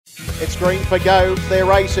It's green for go. They're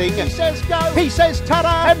racing. He says go. He says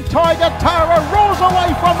ta-da. And Tiger Tara rolls away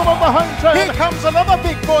from them on the home turn. Here comes another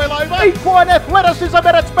big boil over. Equine athleticism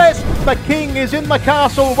at its best. The King is in the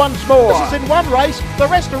castle once more. This is in one race. The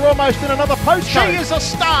rest are almost in another postcode. She is a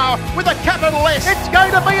star with a capital S. It's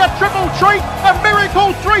going to be a triple treat. A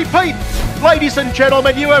miracle three-peat. Ladies and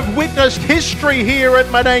gentlemen, you have witnessed history here at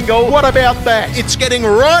Menangle. What about that? It's getting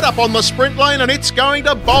right up on the sprint lane and it's going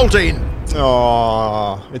to bolt in.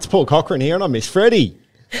 Oh, it's Paul Cochrane here and I miss Freddie.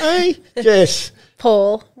 Hey, Jess.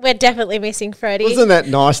 Paul, we're definitely missing Freddie. Wasn't that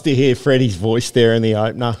nice to hear Freddie's voice there in the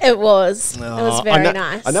opener? It was. It was very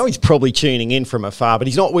nice. I know he's probably tuning in from afar, but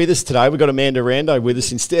he's not with us today. We've got Amanda Rando with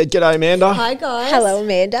us instead. G'day, Amanda. Hi, guys. Hello,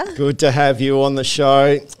 Amanda. Good to have you on the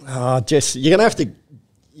show. Oh, Jess, you're going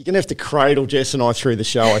to have to cradle Jess and I through the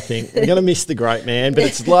show, I think. We're going to miss the great man, but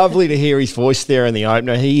it's lovely to hear his voice there in the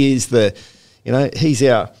opener. He is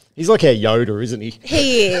he's like our Yoda, isn't he?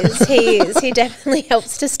 He is. He definitely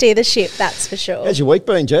helps to steer the ship, that's for sure. How's your week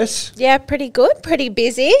been, Jess? Yeah, pretty good, pretty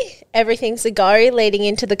busy. Everything's a go leading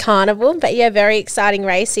into the carnival. But yeah, very exciting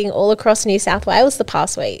racing all across New South Wales the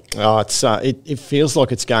past week. Oh, it feels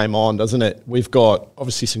like it's game on, doesn't it? We've got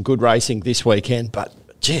obviously some good racing this weekend, but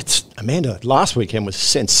Jets, Amanda, last weekend was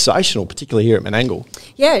sensational, particularly here at Menangle.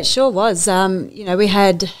 Yeah, it sure was. We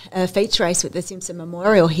had a feature race with the Simpson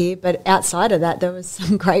Memorial here, but outside of that, there was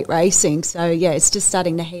some great racing. So, yeah, it's just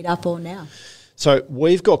starting to heat up all now. So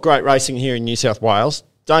we've got great racing here in New South Wales.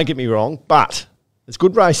 Don't get me wrong, but there's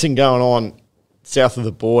good racing going on south of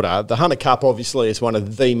the border. The Hunter Cup, obviously, is one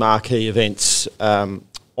of the marquee events on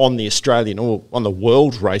the Australian or on the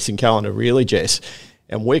world racing calendar, really, Jess.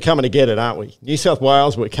 And we're coming to get it, aren't we? New South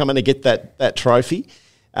Wales, we're coming to get that trophy.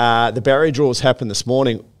 The barrier draws happened this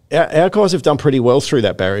morning. Our guys have done pretty well through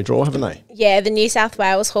that barrier draw, haven't they? Yeah, the New South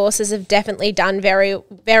Wales horses have definitely done very,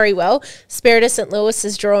 very well. Spirit of St. Louis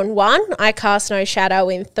has drawn 1, I Cast No Shadow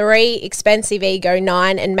in 3, Expensive Ego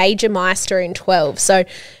 9, and Major Meister in 12. So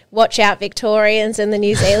watch out, Victorians and the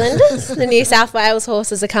New Zealanders. The New South Wales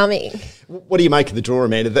horses are coming. What do you make of the draw,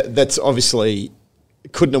 Amanda? That's obviously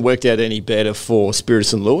couldn't have worked out any better for Spirit of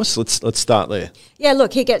St. Louis. Let's start there. Yeah,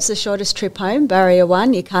 look, he gets the shortest trip home, barrier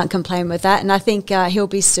 1. You can't complain with that. And I think he'll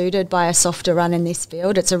be suited by a softer run in this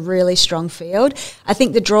field. It's a really strong field. I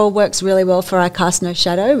think the draw works really well for I Cast No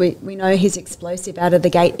Shadow. We know he's explosive out of the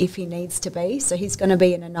gate if he needs to be. So he's going to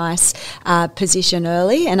be in a nice position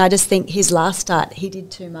early. And I just think his last start, he did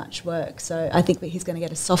too much work. So I think that he's going to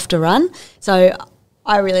get a softer run. So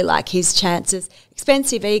I really like his chances.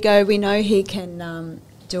 Expensive Ego, we know he can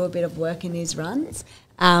do a bit of work in his runs.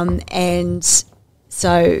 And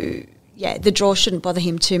so, yeah, the draw shouldn't bother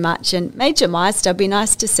him too much. And Major Meister, it'd be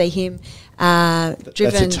nice to see him driven.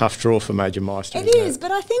 That's a tough draw for Major Meister. It is,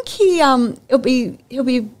 but I think he'll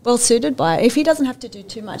be well suited by it. If he doesn't have to do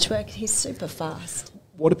too much work, he's super fast.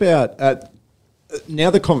 What about now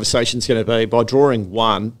the conversation's going to be, by drawing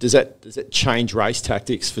 1, does that change race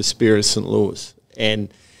tactics for Spirit of St. Louis?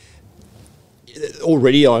 And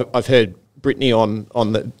already I've heard Brittany on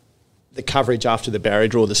the coverage after the barrier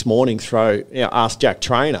draw this morning ask Jack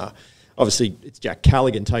Trainer. Obviously, it's Jack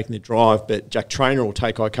Callaghan taking the drive, but Jack Trainer will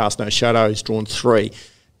take I Cast No Shadow. He's drawn 3.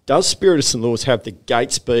 Does Spirit of St. Louis have the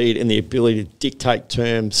gate speed and the ability to dictate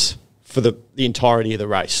terms for the entirety of the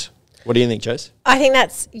race? What do you think, Jess? I think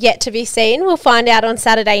that's yet to be seen. We'll find out on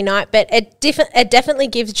Saturday night, but it definitely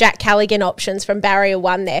gives Jack Callaghan options from barrier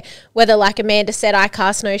 1 there. Whether, like Amanda said, I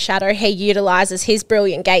Cast No Shadow, he utilises his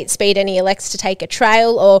brilliant gate speed and he elects to take a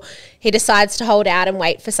trail, or he decides to hold out and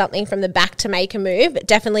wait for something from the back to make a move. It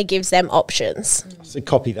definitely gives them options. So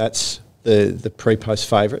copy that's the pre-post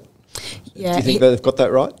favourite. Yeah, do you think they've got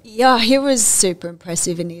that right? Yeah, he was super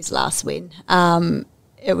impressive in his last win.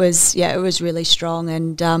 It was really strong,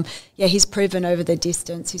 and he's proven over the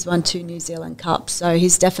distance. He's won 2 New Zealand Cups, so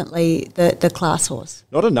he's definitely the class horse.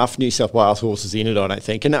 Not enough New South Wales horses in it, I don't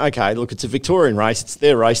think. And okay, look, it's a Victorian race; it's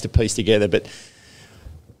their race to piece together. But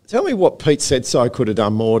tell me what Pete Sedso could have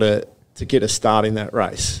done more to get a start in that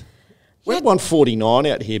race. Went 149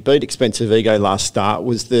 out here, beat Expensive Ego last start.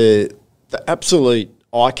 Was the absolute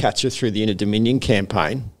eye catcher through the Inter Dominion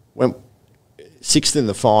campaign. Went 6th in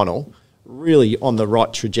the final. Really on the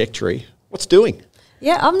right trajectory. What's doing?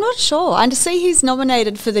 Yeah, I'm not sure. And to see he's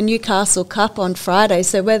nominated for the Newcastle Cup on Friday,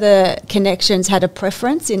 so whether Connections had a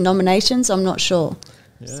preference in nominations, I'm not sure.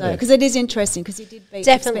 Yeah. Because it is interesting because he did beat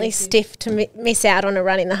definitely Expensive. stiff to miss out on a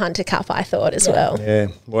run in the Hunter Cup, I thought, as well. Yeah,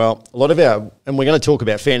 well, a lot of and we're going to talk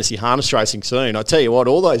about fantasy harness racing soon. I tell you what,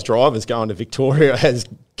 all those drivers going to Victoria has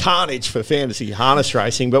carnage for fantasy harness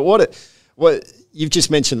racing. But what you've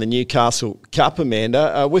just mentioned the Newcastle Cup,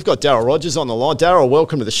 Amanda. We've got Darryl Rogers on the line. Darryl,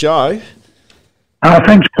 welcome to the show.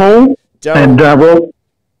 Thanks, Paul.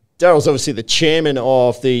 Daryl's obviously the chairman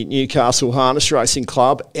of the Newcastle Harness Racing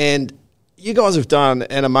Club, and you guys have done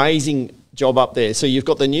an amazing job up there. So you've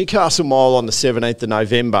got the Newcastle Mile on the 17th of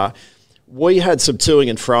November. We had some toing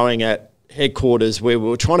and froing at headquarters where we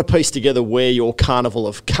were trying to piece together where your Carnival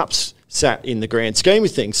of Cups sat in the grand scheme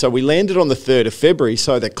of things. So we landed on the 3rd of February.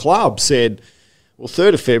 So the club said, well,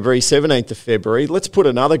 3rd of February, 17th of February, let's put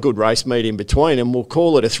another good race meet in between and we'll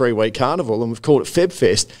call it a 3-week carnival, and we've called it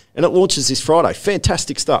FebFest, and it launches this Friday.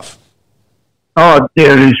 Fantastic stuff. Oh,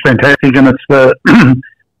 yeah, it is fantastic, and it's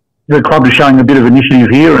the club is showing a bit of initiative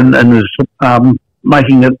here and is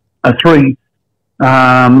making it a three-night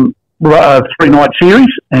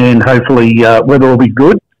series, and hopefully weather will be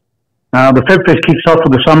good. The FebFest kicks off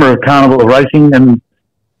with the Summer of Carnival of Racing, and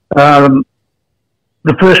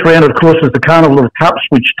the first round, of course, is the Carnival of Cups,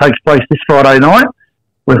 which takes place this Friday night.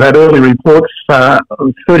 We've had early reports,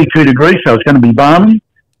 32 degrees, so it's going to be balmy.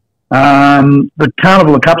 The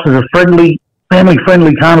Carnival of Cups is a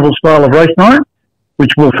family-friendly carnival style of race night,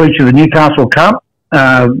 which will feature the Newcastle Cup,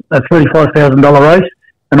 a $35,000 race,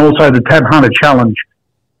 and also the Tab Hunter Challenge,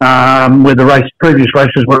 where the previous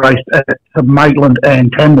races were raced at Maitland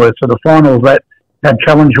and Tamworth. So the final of that Tab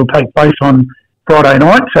Challenge will take place on Friday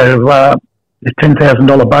night. So there's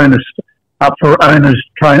 $10,000 bonus up for owners,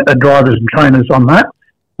 drivers and trainers on that.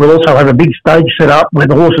 We'll also have a big stage set up where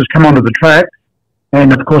the horses come onto the track.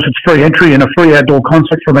 And, of course, it's free entry and a free outdoor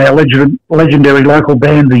concert from our legendary local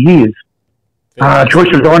band, The Years.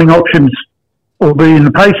 Choice of dining options will be in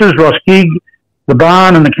the Pacers, Ross Gig, the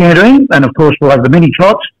barn and the canteen. And, of course, we'll have the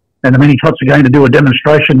mini-trots. And the mini-trots are going to do a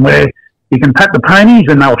demonstration where you can pat the ponies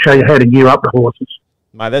and they'll show you how to gear up the horses.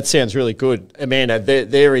 Mate, that sounds really good. Amanda,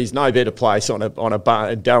 there is no better place on a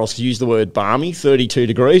bar. Daryl's used the word balmy, 32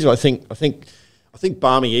 degrees. I think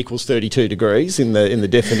balmy equals 32 degrees in the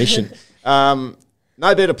definition. No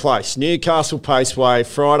better place. Newcastle Paceway,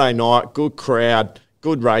 Friday night, good crowd,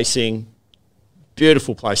 good racing,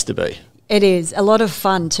 beautiful place to be. It is a lot of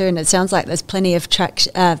fun too, and it sounds like there's plenty of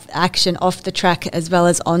action off the track as well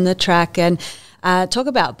as on the track. And talk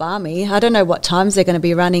about balmy. I don't know what times they're going to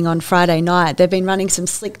be running on Friday night. They've been running some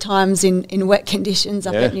slick times in wet conditions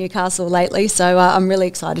up at Newcastle lately, so I'm really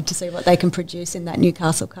excited to see what they can produce in that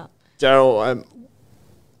Newcastle Cup. Daryl,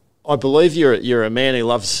 I believe you're a man who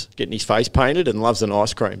loves getting his face painted and loves an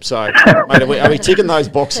ice cream. So, mate, are we ticking those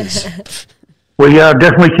boxes? We are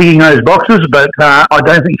definitely ticking those boxes, but I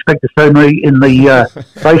don't expect to see me in the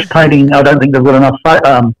face painting. I don't think they've got enough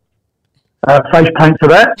face paint for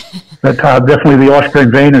that. But definitely the ice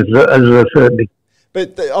cream van is a certainty.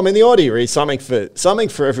 But the idea is something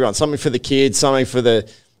for everyone, something for the kids, something for the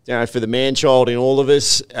man child in all of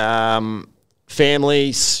us,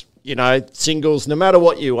 families. Singles, no matter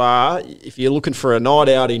what you are, if you're looking for a night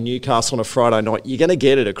out in Newcastle on a Friday night, you're going to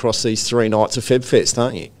get it across these 3 nights of FebFest,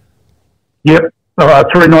 aren't you? Yep.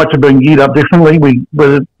 3 nights are being geared up differently.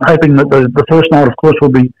 We're hoping that the first night, of course, will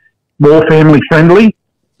be more family-friendly.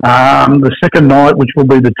 The second night, which will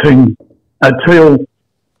be the Teal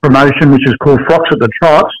promotion, which is called Frocks at the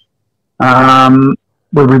Trots,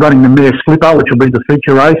 we'll be running the Mare Slipper, which will be the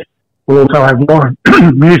feature race. We'll also have live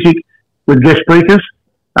music with guest speakers.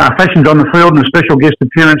 Fashions on the field and a special guest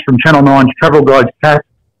appearance from Channel 9's travel guides Kath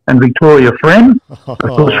and Victoria Friend. Of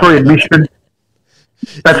course, free admission.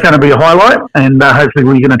 That's going to be a highlight, and hopefully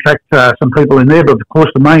we can attract some people in there. But of course,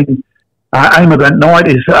 the main aim of that night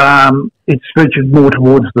is it's featured more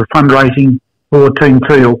towards the fundraising for Team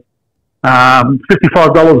Teal.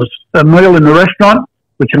 $55 a meal in the restaurant,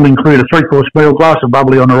 which will include a 3-course meal, glass of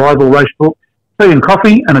bubbly on arrival, roast book, tea and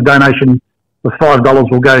coffee, and a donation of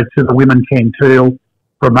 $5 will go to the Women Can Teal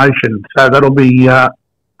promotion. So that'll be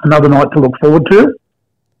another night to look forward to.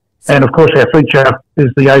 And of course our feature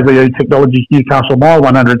is the AVE Technologies Newcastle Mile,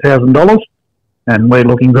 $100,000, and we're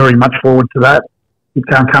looking very much forward to that. It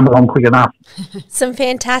can't come along quick enough. Some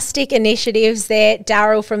fantastic initiatives there,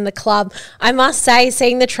 Daryl, from the club. I must say,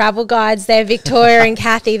 seeing the travel guides there, Victoria and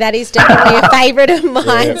Kathy, that is definitely a favourite of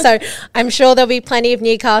mine. Yeah. So I'm sure there'll be plenty of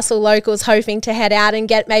Newcastle locals hoping to head out and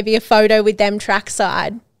get maybe a photo with them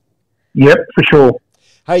trackside. Yep, for sure.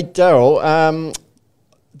 Hey, Daryl,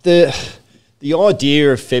 the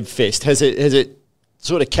idea of FebFest, has it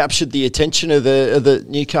sort of captured the attention of the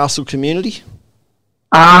Newcastle community?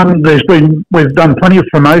 We've done plenty of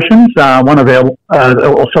promotions. Two of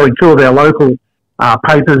our local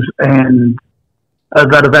papers and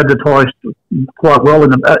that have advertised quite well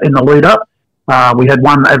in the lead up. We had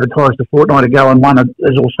one advertised a fortnight ago, and one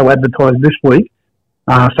is also advertised this week.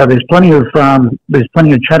 So there's plenty of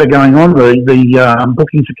chatter going on. The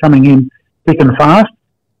bookings are coming in thick and fast.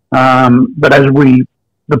 But as we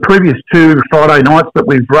the previous 2 Friday nights that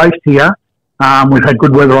we've raced here, we've had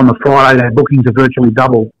good weather on the Friday. Our bookings are virtually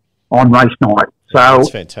double on race night. So that's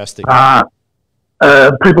fantastic.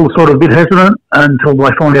 People are sort of a bit hesitant until they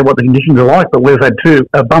find out what the conditions are like. But we've had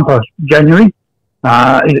a bumper January,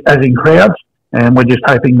 as in crowds, and we're just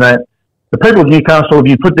hoping that the people of Newcastle, if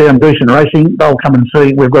you put down decent racing, they'll come and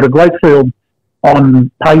see. We've got a great field on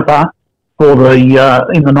paper for the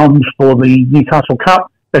in the noms for the Newcastle Cup.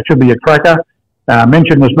 That should be a cracker.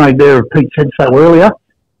 Mention was made there of Pete said so earlier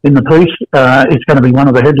in the piece. It's going to be one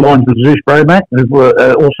of the headlines with Zeus Bromack, who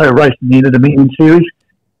also raced in the Inter-Dominion Series.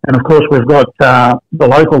 And, of course, we've got the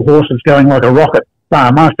local horses going like a rocket.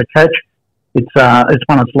 Master Catch, it's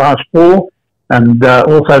won its last 4. And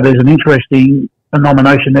also there's an interesting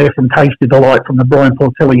nomination there from Tasty Delight from the Brian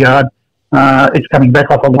Portelli yard. It's coming back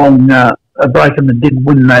off a long break and did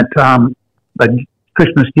win that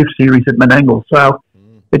Christmas gift series at Menangle. So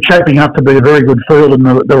it's shaping up to be a very good field, and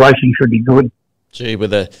the racing should be good. Gee,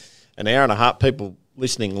 with an hour and a half, people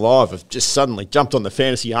listening live have just suddenly jumped on the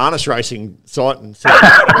fantasy harness racing site and said,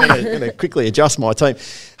 I'm going to quickly adjust my team.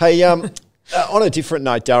 Hey, on a different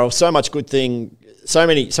note, Darryl, so much good thing, so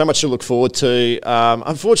much to look forward to.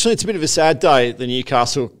 Unfortunately, it's a bit of a sad day at the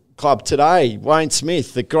Newcastle club today. Wayne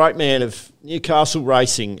Smith, the great man of Newcastle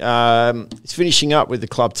racing, is finishing up with the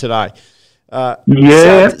club today. Sad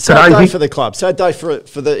day for the club. Sad day for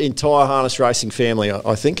the entire harness racing family,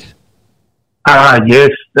 I think.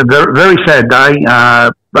 Yes, a very, very sad day.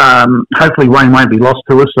 Hopefully Wayne won't be lost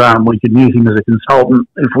to us. We could use him as a consultant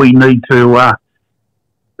if we need to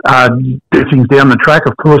do things down the track.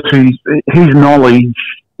 Of course, his knowledge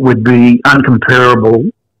would be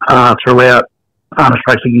uncomparable throughout harness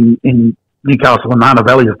racing in Newcastle and Hunter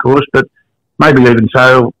Valley, of course, but maybe even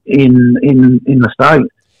so in the state.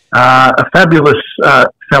 A fabulous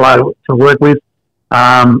fellow to work with.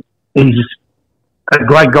 He's a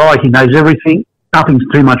great guy. He knows everything. Nothing's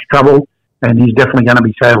too much trouble, and he's definitely going to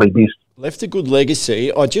be sadly missed. Left a good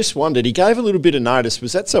legacy. I just wondered, he gave a little bit of notice.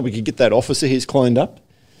 Was that so we could get that office of his cleaned up?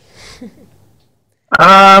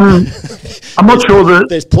 I'm not sure that...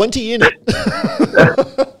 There's plenty in it.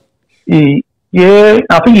 Yeah,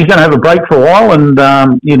 I think he's going to have a break for a while,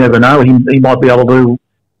 and you never know. He might be able to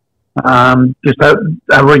just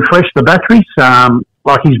refresh the batteries.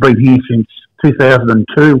 Like he's been here since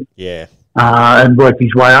 2002. Yeah. And worked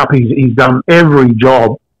his way up. He's done every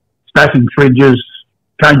job, stacking fridges,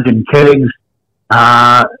 changing kegs,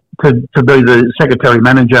 to be the secretary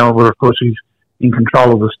manager, where of course he's in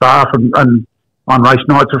control of the staff, and on race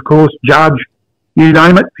nights, of course, judge, you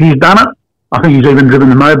name it, he's done it. I think he's even driven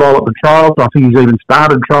the mobile at the trials. I think he's even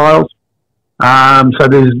started trials. So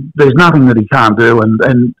there's nothing that he can't do,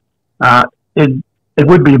 and it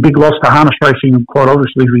would be a big loss to harness racing, quite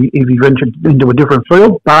obviously, if he ventured into a different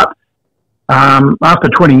field, but after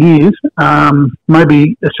 20 years,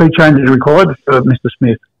 maybe a sea change is required for Mr.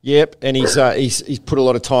 Smith. Yep, and he's put a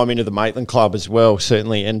lot of time into the Maitland Club as well,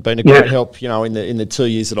 certainly, and been a great help. You know, in the 2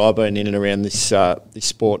 years that I've been in and around this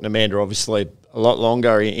sport, and Amanda obviously a lot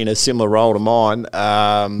longer in a similar role to mine.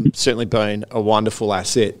 Certainly been a wonderful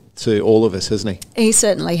asset to all of us, hasn't he? He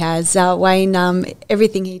certainly has. Wayne,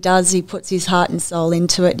 everything he does, he puts his heart and soul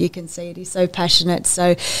into it. You can see it. He's so passionate.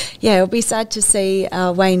 So, yeah, it'll be sad to see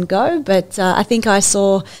Wayne go, but I think I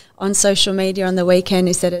saw on social media on the weekend,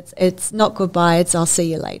 he said it's not goodbye, it's I'll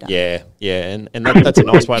see you later. Yeah, and that's a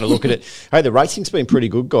nice way to look at it. Hey, the racing's been pretty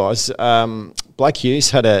good, guys. Blake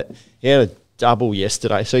Hughes had a double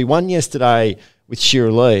yesterday. So he won yesterday with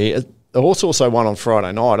Shira Lee. The horse also won on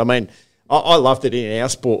Friday night. I mean, I love that in our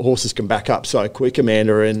sport, horses can back up so quick,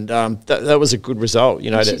 Amanda, and that was a good result,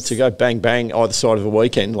 you know, to go bang, bang either side of a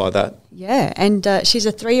weekend like that. Yeah, and she's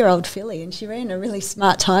a 3-year-old filly, and she ran a really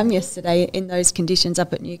smart time yesterday in those conditions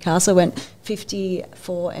up at Newcastle, went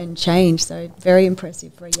 54 and change, so very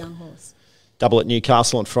impressive for a young horse. Double at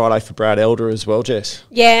Newcastle on Friday for Brad Elder as well, Jess.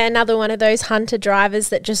 Yeah, another one of those hunter drivers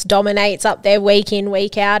that just dominates up there week in,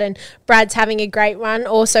 week out, and Brad's having a great run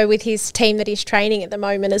also with his team that he's training at the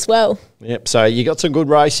moment as well. Yep, so you got some good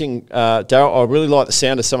racing, Darryl. I really like the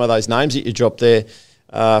sound of some of those names that you dropped there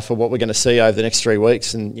for what we're going to see over the next 3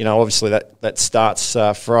 weeks, and, you know, obviously that starts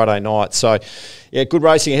Friday night. So, yeah, good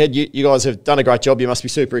racing ahead. You guys have done a great job. You must be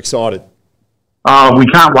super excited. We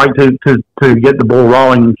can't wait to get the ball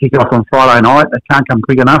rolling and kick off on Friday night. It can't come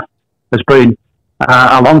quick enough. It's been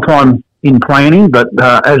a long time in planning, but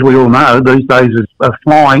as we all know, these days are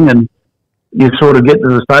flying, and you sort of get to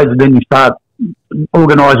the stage and then you start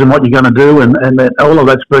organising what you're going to do, and all of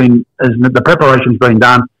that's been, as the preparation's been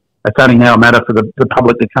done. It's only now a matter for the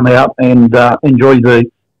public to come out and enjoy the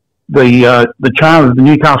charm of the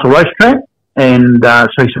Newcastle racetrack, and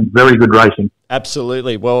see some very good racing.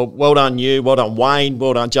 Absolutely. Well done you, well done Wayne,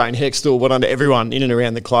 well done Jane Hextall, well done to everyone in and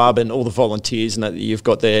around the club and all the volunteers and that you've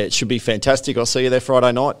got there. It should be fantastic. I'll see you there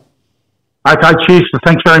Friday night. Okay, cheers.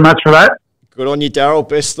 Thanks very much for that. Good on you, Daryl.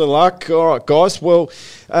 Best of luck. All right, guys. Well,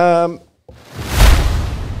 the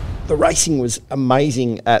racing was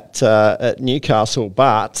amazing at Newcastle,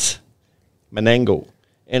 but Menangle.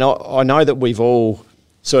 And I know that we've all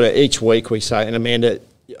sort of each week we say, and Amanda,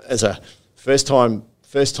 as a first time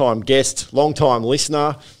guest, long time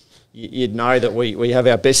listener, you'd know that we have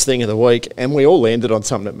our best thing of the week, and we all landed on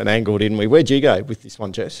something at Menangle, didn't we? Where'd you go with this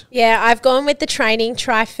one, Jess? Yeah, I've gone with the training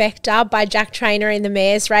trifecta by Jack Trainer in the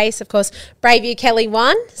mares race. Of course, Braveview Kelly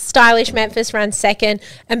won, Stylish Memphis ran second,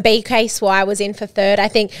 and BK Swire was in for third. I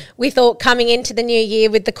think we thought coming into the new year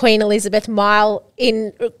with the Queen Elizabeth Mile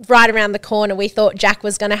in right around the corner, we thought Jack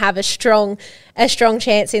was going to have a strong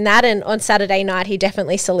chance in that, and on Saturday night he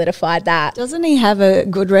definitely solidified that. Doesn't he have a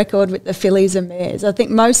good record with the fillies and mares? I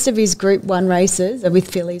think most of his Group 1 races are with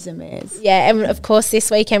fillies and mares. Yeah, and of course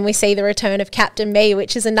this weekend we see the return of Captain Me,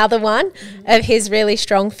 which is another one of his really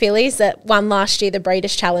strong fillies that won last year the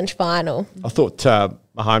Breeders' Challenge final. I thought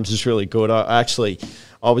Mahomes was really good. I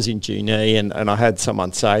was in Junee and I had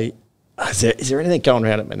someone say, is there anything going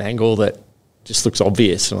around at Menangle that just looks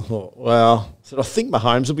obvious? And I thought, well, I think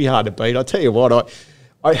Mahomes will be hard to beat. I tell you what,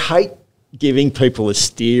 I hate giving people a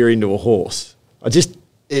steer into a horse.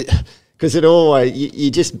 Because it always,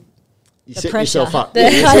 you set yourself up.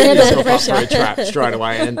 You set yourself up for a trap straight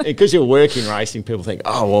away. And because you're working racing, people think,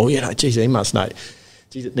 oh, well, geez, he must know.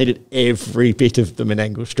 Geez, it needed every bit of the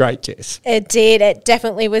Menangle straight, Jess. It did. It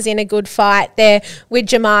definitely was in a good fight there with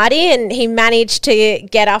Jamadi, and he managed to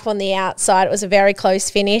get up on the outside. It was a very close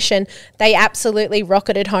finish, and they absolutely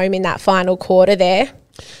rocketed home in that final quarter there.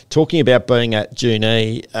 Talking about being at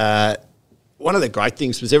Junee, one of the great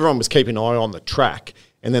things was everyone was keeping an eye on the track,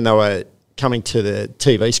 and then they were coming to the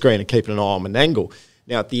TV screen and keeping an eye on Menangle.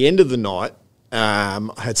 Now, at the end of the night, I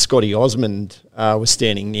had Scotty Osmond was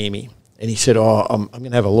standing near me, and he said, I'm going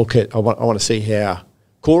to have a look at, I want to see how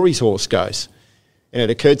Corey's horse goes. And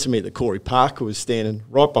it occurred to me that Corey Parker was standing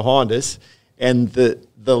right behind us, and the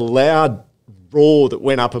loud roar that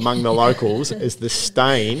went up among the locals as the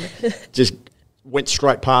stain just went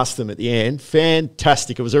straight past them at the end.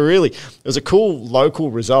 Fantastic. It was a cool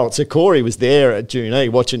local result. So Corey was there at Junee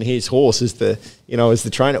watching his horse as the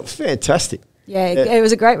trainer. It was fantastic. Yeah, it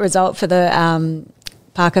was a great result for the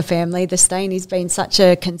Parker family. The Stain, he's been such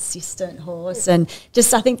a consistent horse, and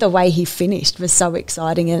just I think the way he finished was so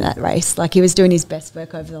exciting in that race. Like, he was doing his best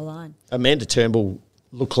work over the line. Amanda Turnbull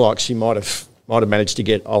looked like she might have managed to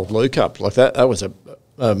get Old Luke up like that. That was a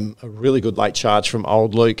really good late charge from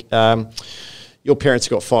Old Luke. Your parents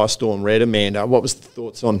got Firestorm Red, Amanda. What was the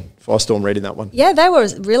thoughts on Firestorm Red in that one? Yeah, they were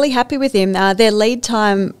really happy with him. Their lead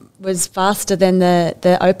time was faster than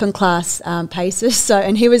the open class paces,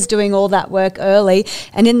 and he was doing all that work early,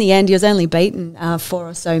 and in the end he was only beaten 4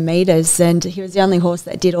 or so metres, and he was the only horse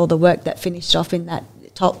that did all the work that finished off in that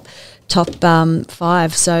top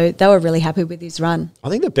 5, so they were really happy with his run. I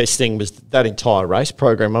think the best thing was that entire race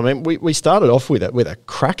program. I mean, we started off with a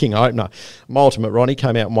cracking opener. My Ultimate Ronnie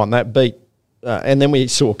came out and won that, beat and then we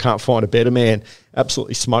saw Can't Find a Better Man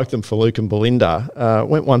absolutely smoked them for Luke and Belinda,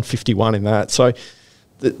 went 151 in that. So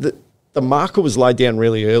the marker was laid down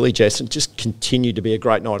really early, Jess, and just continued to be a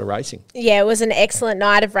great night of racing. Yeah, it was an excellent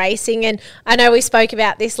night of racing, and I know we spoke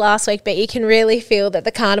about this last week, but you can really feel that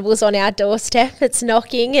the carnival's on our doorstep. It's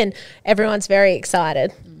knocking, and everyone's very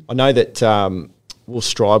excited. I know that Will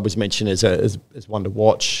Stride was mentioned as one to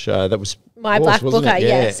watch. That was my Black Booker,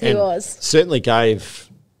 yes, he was. Certainly gave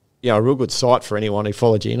a real good sight for anyone who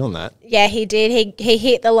followed you in on that. Yeah, he did. He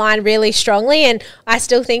hit the line really strongly, and I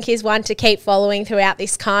still think he's one to keep following throughout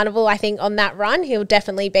this carnival. I think on that run, he'll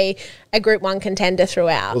definitely be a Group 1 contender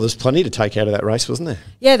throughout. Well, there's plenty to take out of that race, wasn't there?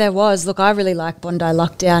 Yeah, there was. Look, I really like Bondi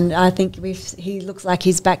Lockdown. I think he looks like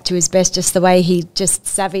he's back to his best, just the way he just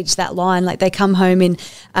savaged that line. Like, they come home in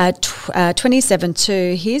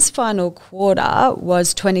 27-2. His final quarter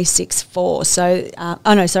was 26-4. So,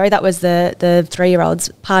 that was the 3-year-olds.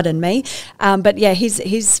 Pardon me. But yeah,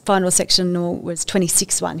 his final sectional was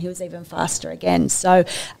 26-1. He was even faster again. So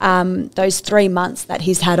those 3 months that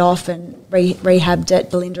he's had off and rehabbed at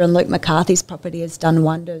Belinda and Luke McCarthy's property has done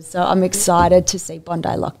wonders. So I'm excited to see Bondi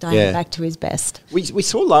Lockdown back to his best. We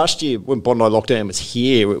saw last year when Bondi Lockdown was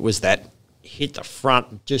here, it was that hit the front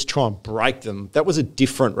and just try and break them. That was a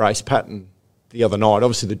different race pattern the other night.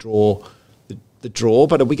 Obviously the draw,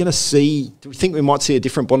 but are we going to see, do we think we might see a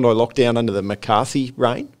different Bondi Lockdown under the McCarthy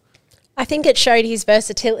reign? I think it showed his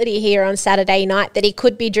versatility here on Saturday night, that he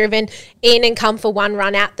could be driven in and come for one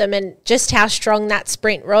run at them, and just how strong that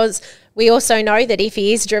sprint was. We also know that if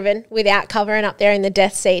he is driven without covering up there in the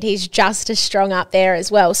death seat, he's just as strong up there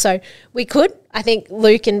as well. So I think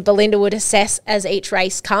Luke and Belinda would assess as each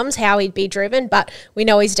race comes how he'd be driven, but we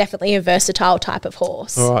know he's definitely a versatile type of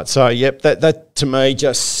horse. All right, so that to me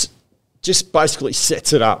just basically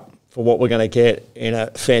sets it up for what we're going to get in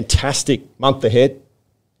a fantastic month ahead.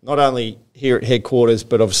 Not only here at headquarters,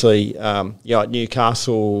 but obviously at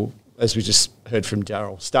Newcastle, as we just heard from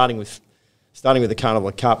Darryl, starting with the Carnival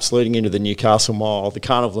of Cups, leading into the Newcastle Mile, the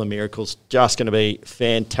Carnival of Miracles, just going to be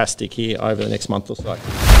fantastic here over the next month or so.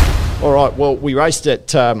 All right, well, we raced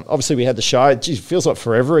it. Obviously, we had the show. It feels like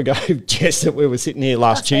forever ago, Jess, that we were sitting here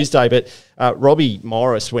last Tuesday. But Robbie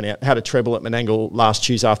Morris went out, had a treble at Menangle last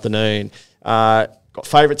Tuesday afternoon. Got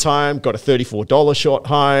favourites home, got a $34 shot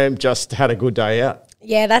home, just had a good day out.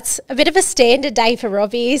 Yeah, that's a bit of a standard day for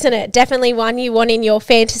Robbie, isn't it? Definitely one you want in your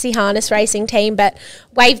fantasy harness racing team, but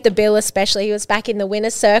waved the bill especially. He was back in the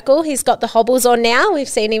winner's circle. He's got the hobbles on now. We've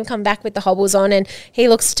seen him come back with the hobbles on, and he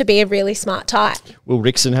looks to be a really smart type. Will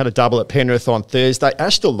Rickson had a double at Penrith on Thursday.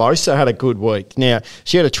 Ash Delosa had a good week. Now,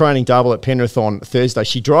 she had a training double at Penrith on Thursday.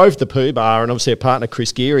 She drove the Pooh Bar, and obviously her partner,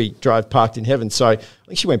 Chris Geary, drove Parked in Heaven. So I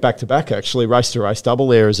think she went back-to-back, actually, race-to-race double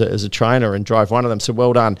there as a trainer and drove one of them. So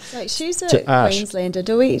well done. So she's a Queenslander.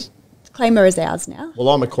 Do we claim her as ours now? Well,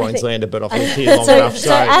 I'm a Queenslander, but I've lived here long enough.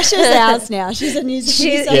 So Ash is ours now. She's a New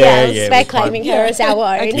Zealand. We're claiming her as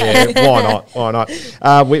our own. Okay. Yeah, why not?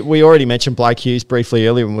 We already mentioned Blake Hughes briefly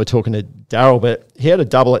earlier when we were talking to Darryl, but he had a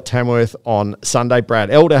double at Tamworth on Sunday. Brad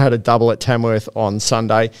Elder had a double at Tamworth on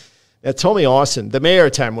Sunday. Now, Tommy Ison, the mayor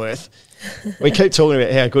of Tamworth, we keep talking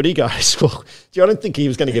about how good he goes. Well, I don't think he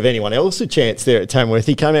was going to give anyone else a chance there at Tamworth.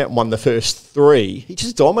 He came out and won the first three. He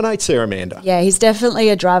just dominates there, Amanda. Yeah, he's definitely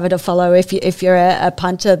a driver to follow if you're a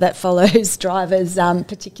punter that follows drivers,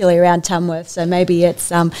 particularly around Tamworth. So maybe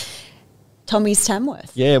it's Tommy's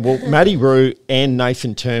Tamworth. Yeah, well, Matty Rue and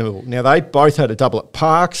Nathan Turnbull. Now, they both had a double at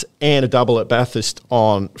Parks and a double at Bathurst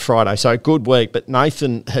on Friday. So good week, but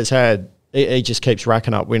Nathan has had... He just keeps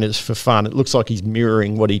racking up winners for fun. It looks like he's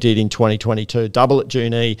mirroring what he did in 2022. Double at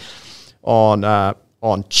Junee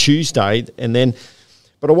on Tuesday, and then.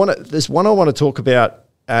 But there's one I want to talk about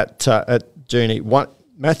at Junee.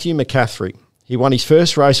 Matthew McCaffrey. He won his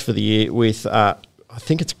first race for the year with I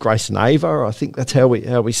think it's Grayson Ava. I think that's how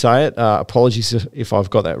we say it. Apologies if I've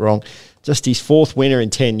got that wrong. Just his fourth winner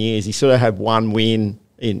in 10 years. He sort of had one win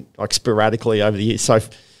in sporadically over the years. So.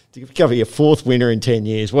 To cover your fourth winner in 10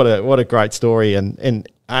 years, what a great story, and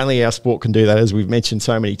only our sport can do that, as we've mentioned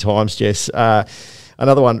so many times, Jess.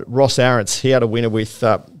 Another one, Ross Arentz, he had a winner with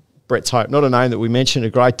Brett's Hope, not a name that we mentioned a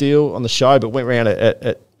great deal on the show, but went around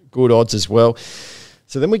at good odds as well.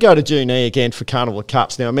 So then we go to Junee again for Carnival of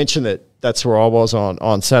Cups. Now, I mentioned that's where I was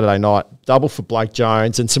on Saturday night, double for Blake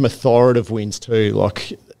Jones, and some authoritative wins too,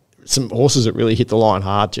 like some horses that really hit the line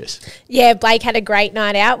hard, Jess. Yeah, Blake had a great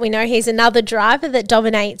night out. We know he's another driver that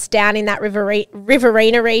dominates down in that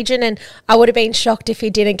Riverina region, and I would have been shocked if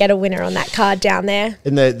he didn't get a winner on that card down there.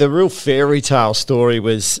 And the real fairy tale story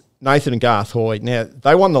was Nathan and Garth Hoy. Now,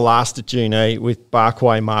 they won the last at Junee with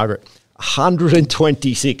Barkway Margaret,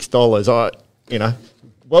 $126.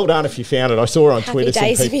 Well done if you found it. I saw on Twitter some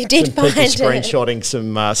people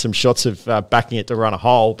screenshotting some shots of backing it to run a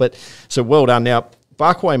hole. But so well done. Now,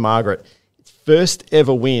 Barkway Margaret, first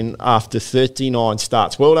ever win after 39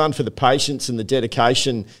 starts. Well done for the patience and the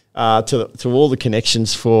dedication to all the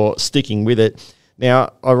connections for sticking with it.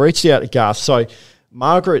 Now, I reached out to Garth. So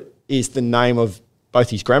Margaret is the name of both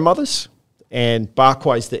his grandmothers, and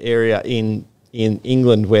Barkway's the area in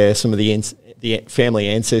England where some of the family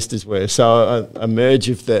ancestors were. So a merge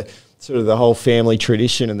of the sort of the whole family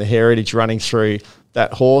tradition and the heritage running through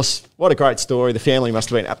that horse. What a great story. The family must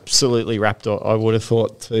have been absolutely rapt, I would have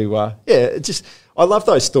thought, to... I love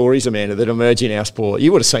those stories, Amanda, that emerge in our sport.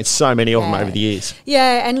 You would have seen so many of them over the years.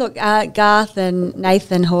 Yeah, and look, Garth and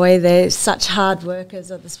Nathan Hoy, they're such hard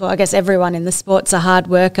workers of the sport. I guess everyone in the sport's a hard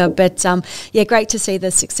worker, but great to see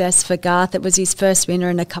the success for Garth. It was his first winner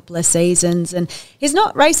in a couple of seasons, and he's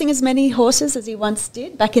not racing as many horses as he once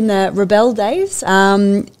did back in the Rebel days.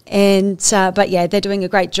 But they're doing a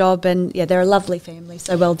great job, and they're a lovely family,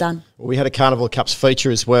 so well done. Well, we had a Carnival of Cups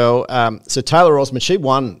feature as well. So Taylor Osmond,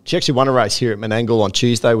 she actually won a race here at Menangle on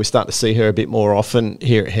Tuesday. We're starting to see her a bit more often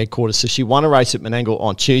here at headquarters. So she won a race at Menangle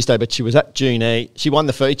on Tuesday, but she was at Junee. She won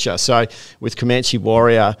the feature. So with Comanche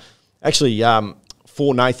Warrior, actually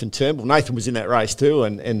for Nathan Turnbull. Nathan was in that race too,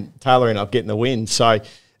 and Taylor ended up getting the win. So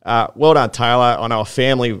Well done, Taylor. I know a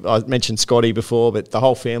family, I mentioned Scotty before, but the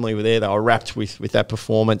whole family were there. They were wrapped with that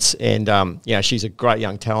performance. And, she's a great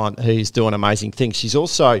young talent who's doing amazing things. She's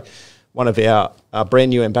also one of our brand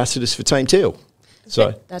new ambassadors for Team Teal.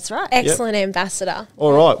 So that's right. Excellent ambassador.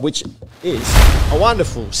 All right, which is a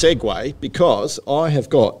wonderful segue because I have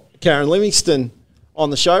got Karen Livingston on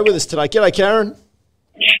the show with us today. G'day, Karen.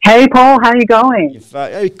 Hey, Paul. How you going?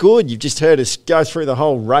 Good. You've just heard us go through the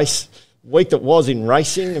whole race week that was in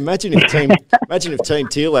racing. Imagine if Team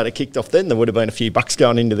Teal had kicked off then. There would have been a few bucks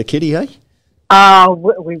going into the kitty, eh?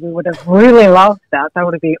 We would have really loved that. That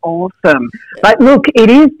would be awesome. But look, it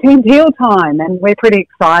is Team Teal time, and we're pretty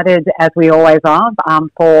excited, as we always are,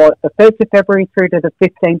 for the 1st of February through to the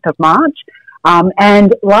 15th of March.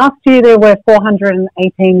 And last year there were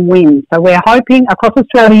 418 wins. So we're hoping across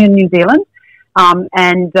Australia and New Zealand.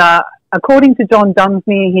 And according to John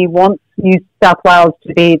Dunsmuir, he wants New South Wales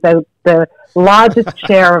to be the largest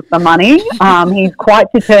share of the money. He's quite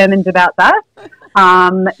determined about that.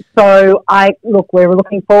 We're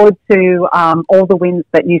looking forward to all the wins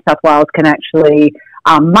that New South Wales can actually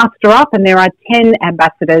muster up, and there are 10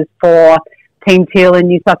 ambassadors for Team Teal in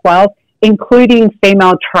New South Wales, including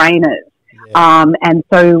female trainers. Yeah.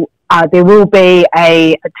 There will be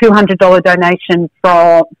a $200 donation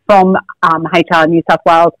from HR New South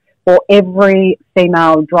Wales for every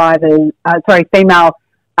female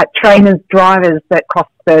trainers drivers that cross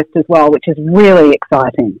first as well, which is really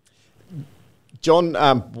exciting. John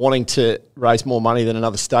wanting to raise more money than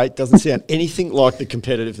another state doesn't sound anything like the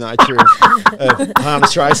competitive nature of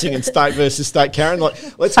harness racing and state versus state. Karen,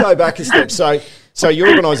 let's go back a step. So your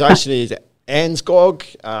organisation is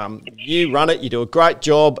ANZGOG. You run it. You do a great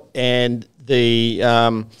job, and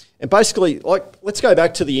basically, let's go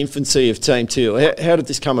back to the infancy of Team Teal. How did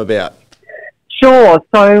this come about? Sure.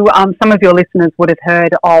 So some of your listeners would have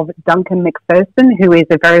heard of Duncan McPherson, who is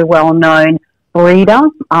a very well-known breeder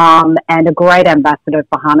and a great ambassador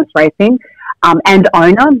for harness racing and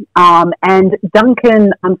owner. And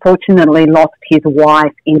Duncan unfortunately lost his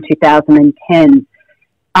wife in 2010.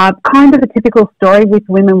 Kind of a typical story with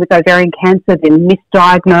women with ovarian cancer. They're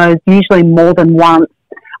misdiagnosed, usually more than once.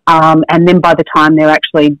 And then by the time they're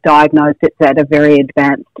actually diagnosed, it's at a very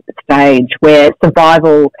advanced stage where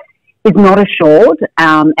survival is not assured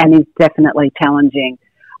and is definitely challenging.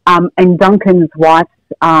 In Duncan's wife's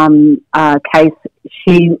case,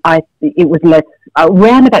 it was less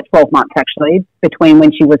around about 12 months actually between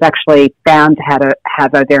when she was actually found to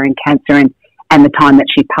have ovarian cancer and the time that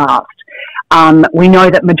she passed. We know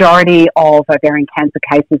that majority of ovarian cancer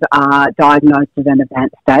cases are diagnosed at an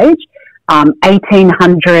advanced stage.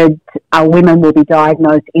 1,800 women will be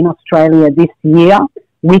diagnosed in Australia this year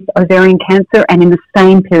with ovarian cancer, and in the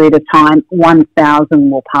same period of time,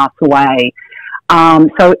 1,000 will pass away.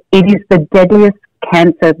 So it is the deadliest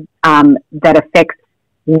cancer that affects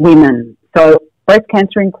women. So breast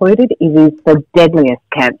cancer included, it is the deadliest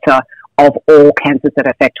cancer of all cancers that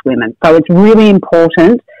affect women. So it's really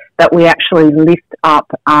important that we actually lift up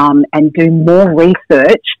and do more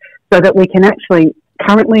research so that we can actually,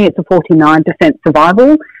 currently it's a 49%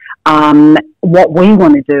 survival. What we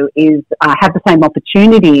want to do is have the same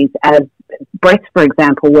opportunities as breast, for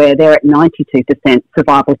example, where they're at 92%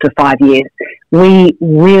 survival to 5 years. We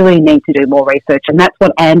really need to do more research, and that's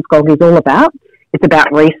what ANZGOG is all about. It's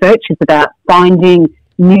about research. It's about finding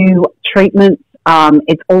new treatments.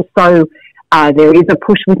 It's also, there is a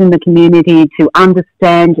push within the community to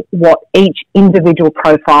understand what each individual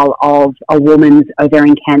profile of a woman's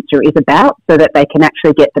ovarian cancer is about so that they can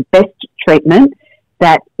actually get the best treatment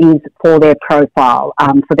that is for their profile,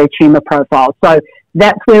 for their tumour profile. So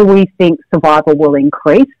that's where we think survival will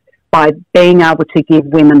increase by being able to give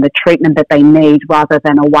women the treatment that they need rather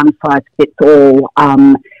than a one-size-fits-all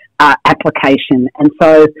application. And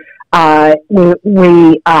so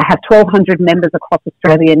we have 1,200 members across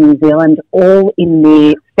Australia and New Zealand, all in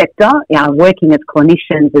the sector, working as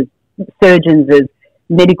clinicians, as surgeons, as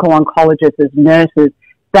medical oncologists, as nurses.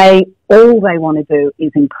 All they want to do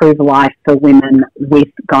is improve life for women with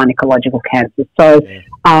gynecological cancer. So,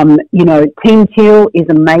 Team Teal is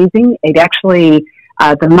amazing. It actually,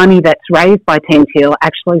 the money that's raised by Team Teal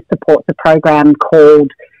actually supports a program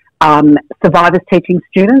called Survivors Teaching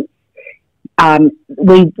Students.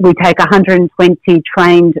 We take 120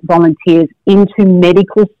 trained volunteers into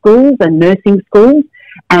medical schools and nursing schools,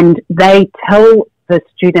 and they tell the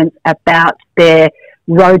students about their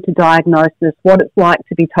road to diagnosis, what it's like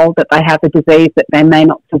to be told that they have a disease that they may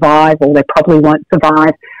not survive or they probably won't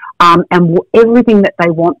survive, and everything that they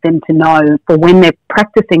want them to know for when they're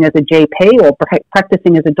practicing as a GP or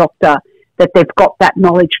practicing as a doctor, that they've got that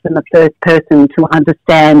knowledge from the first person to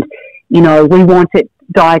understand, we want it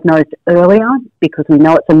diagnosed earlier, because we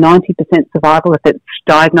know it's a 90% survival if it's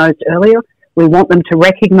diagnosed earlier. We want them to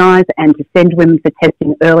recognise and to send women for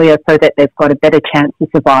testing earlier so that they've got a better chance of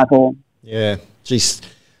survival. Yeah. Geez,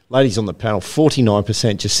 ladies on the panel,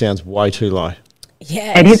 49% just sounds way too low.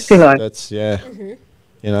 Yeah. It is too low. That's, yeah. Mm-hmm.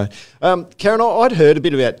 You know. Karen, I'd heard a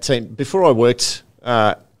bit about Team, before I worked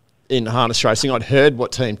in harness racing, I'd heard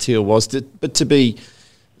what Team Teal was, but to be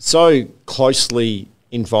so closely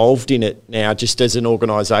involved in it now, just as an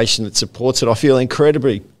organisation that supports it, I feel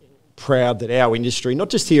incredibly proud that our industry, not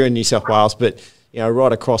just here in New South Wales, but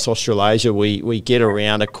right across Australasia, we get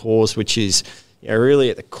around a cause which is really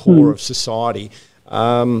at the core of society.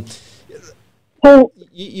 Paul,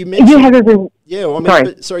 you mentioned, you have a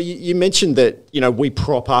you mentioned that we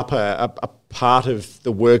prop up a part of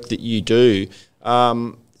the work that you do.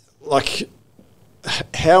 Like,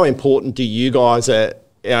 how important do you guys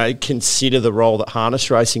consider the role that harness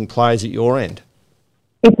racing plays at your end?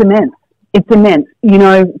 It's immense. It's immense.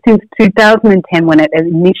 Since 2010, when it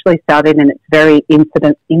initially started in its very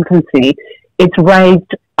infancy, it's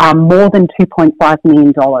raised more than $2.5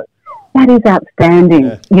 million. That is outstanding.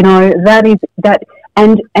 Yeah.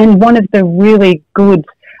 And one of the really good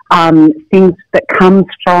things that comes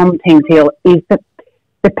from Team Teal is that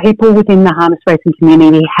the people within the harness racing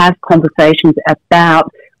community have conversations about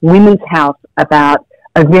women's health, about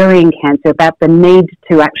ovarian cancer, about the need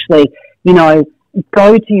to actually,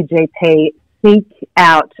 go to your GP, seek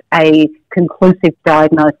out a conclusive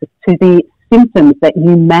diagnosis to the symptoms that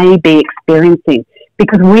you may be experiencing.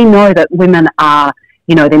 Because we know that women are,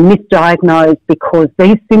 they're misdiagnosed because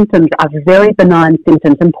these symptoms are very benign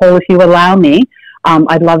symptoms. And Paul, if you allow me,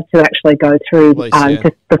 I'd love to actually go through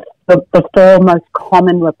just the four most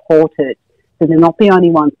common reported. So they're not the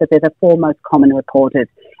only ones, but they're the four most common reported.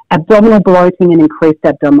 Abdominal bloating and increased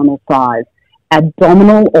abdominal size,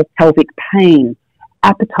 abdominal or pelvic pain,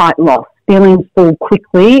 appetite loss, feeling full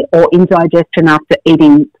quickly or indigestion after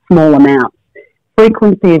eating small amounts,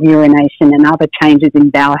 frequency of urination and other changes in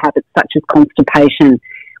bowel habits such as constipation.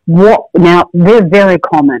 Now, they're very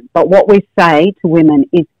common, but what we say to women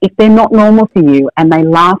is if they're not normal for you and they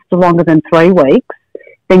last longer than 3 weeks,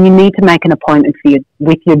 then you need to make an appointment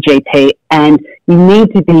with your GP, and you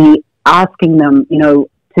need to be asking them,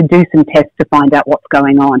 to do some tests to find out what's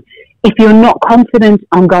going on. If you're not confident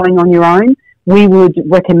on going on your own, we would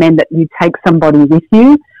recommend that you take somebody with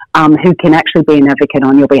you who can actually be an advocate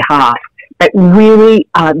on your behalf. But really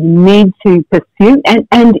need to pursue,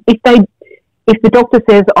 and if the doctor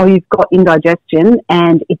says, oh, you've got indigestion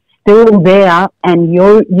and it's still there, and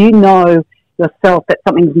you know yourself that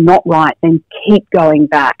something's not right, then keep going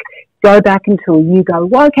back. Go back until you go,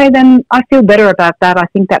 well, okay, then I feel better about that. I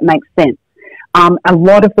think that makes sense. A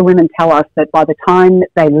lot of the women tell us that by the time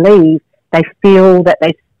they leave, they feel that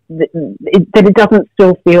it doesn't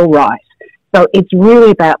still feel right. So it's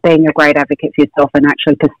really about being a great advocate for yourself and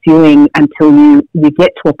actually pursuing until you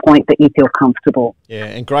get to a point that you feel comfortable. Yeah,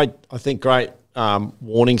 and great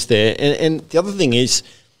warnings there. And the other thing is,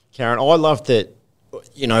 Karen, I love that,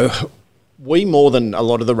 we, more than a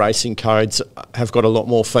lot of the racing codes, have got a lot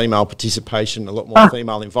more female participation, a lot more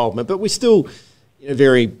female involvement, but we're still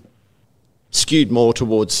very skewed more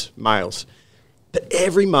towards males. But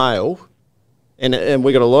every male, and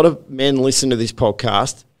we've got a lot of men listen to this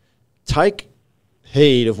podcast, take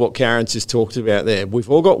heed of what Karen's just talked about there. We've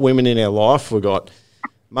all got women in our life. We've got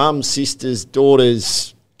mums, sisters,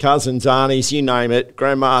 daughters, cousins, aunties, you name it,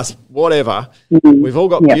 grandmas, whatever. Mm-hmm. We've all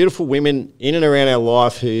got beautiful women in and around our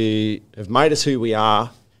life who have made us who we are.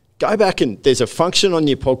 Go back and there's a function on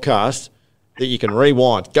your podcast that you can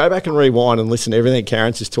rewind. Go back and rewind and listen to everything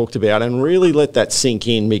Karen's just talked about and really let that sink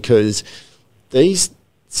in, because these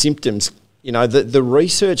symptoms, the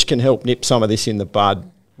research can help nip some of this in the bud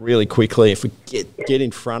really quickly if we get in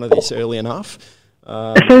front of this early enough.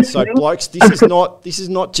 So blokes, this is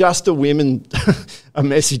not just a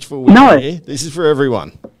message for women here. This is for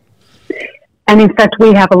everyone. And in fact,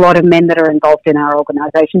 we have a lot of men that are involved in our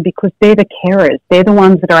organisation because they're the carers. They're the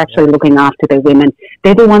ones that are actually looking after their women.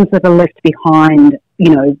 They're the ones that are left behind,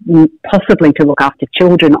 possibly to look after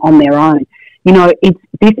children on their own.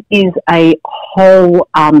 This is a whole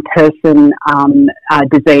person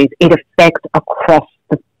disease. It affects across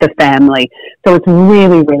the family. So it's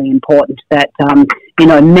really, really important that,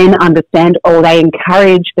 men understand, or they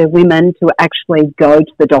encourage their women to actually go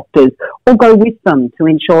to the doctors or go with them to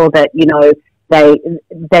ensure that,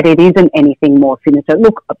 that it isn't anything more sinister.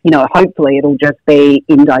 Look, hopefully it'll just be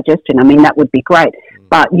indigestion. I mean, that would be great.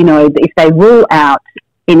 But, if they rule out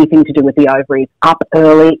anything to do with the ovaries up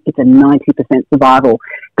early, it's a 90% survival.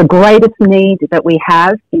 The greatest need that we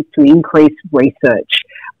have is to increase research.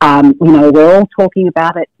 We're all talking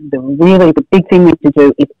about it. The big thing we need to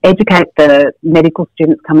do is educate the medical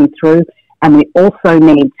students coming through, and we also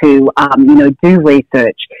need to, do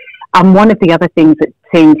research. One of the other things that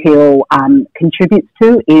Team Teal contributes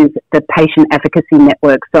to is the patient advocacy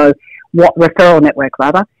network. So referral network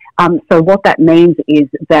rather. So what that means is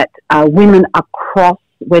that women across,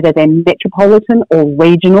 whether they're metropolitan or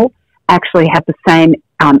regional, actually have the same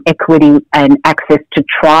equity and access to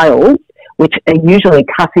trials, which are usually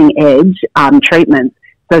cutting edge treatments,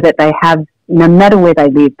 so that they have, no matter where they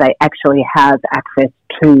live, they actually have access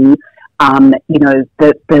to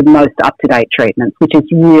the most up-to-date treatments, which is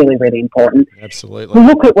really, really important. Absolutely.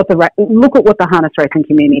 Look at what the harness racing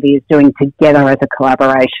community is doing together as a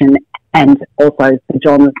collaboration, and also for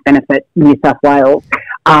John's benefit, New South Wales.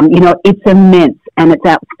 It's immense, and it's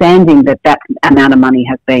outstanding that amount of money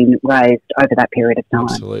has been raised over that period of time.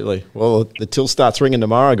 Absolutely. Well, the till starts ringing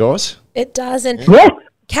tomorrow, guys. It does. And yes.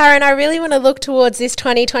 Karen, I really want to look towards this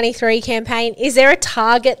 2023 campaign. Is there a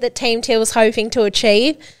target that Team Teal's hoping to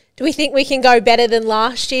achieve? Do we think we can go better than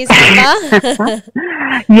last year's number?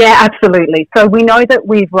 Yeah, absolutely. So we know that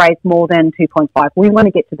we've raised more than 2.5. We want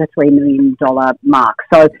to get to the $3 million mark.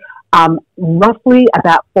 So roughly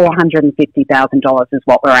about $450,000 is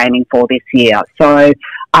what we're aiming for this year. So,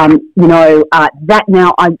 that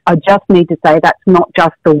now I just need to say that's not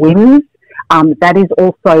just the wins. That is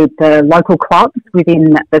also the local clubs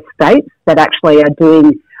within the states that actually are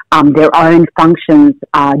doing their own functions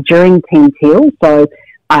during Team Teal. So,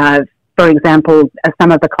 for example,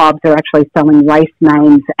 some of the clubs are actually selling race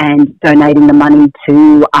names and donating the money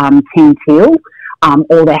to Team Teal,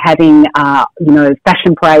 or they're having,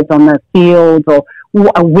 fashion parades on the fields, or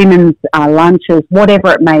women's lunches,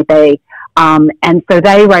 whatever it may be. And so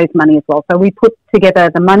they raise money as well. So we put together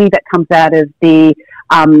the money that comes out of the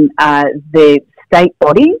state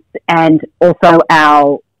bodies, and also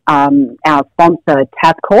our sponsor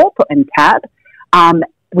Tabcorp and Tab.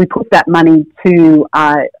 We put that money to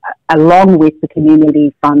along with the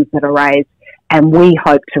community funds that are raised, and we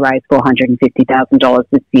hope to raise $450,000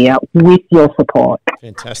 this year with your support.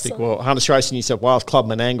 Fantastic. Well, Harness Racing New South Wales, Club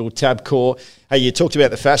Menangle, Tabcorp. Hey, you talked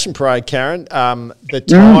about the fashion parade, Karen. The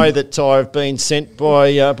tie that I've been sent by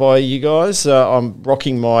you guys, I'm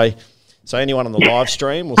rocking my... So anyone on the live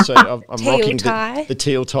stream will see I'm rocking the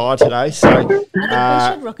teal tie today. So I think we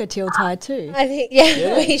should rock a teal tie too. I think,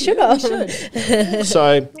 we should have.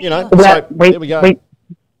 So, there we go.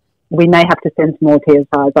 We may have to send some more teal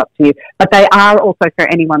ties up to you. But they are also, for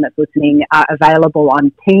anyone that's listening, available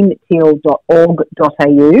on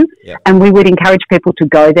teamteal.org.au. Yep. And we would encourage people to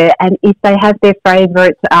go there. And if they have their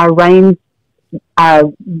favourite reigns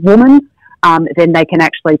woman, then they can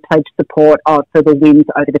actually pledge support for the wins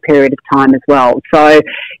over the period of time as well. So,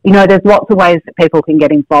 there's lots of ways that people can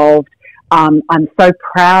get involved. I'm so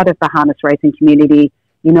proud of the harness racing community.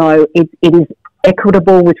 It is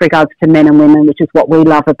equitable with regards to men and women, which is what we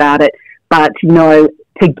love about it. But,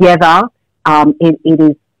 together, it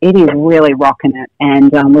is really rocking it.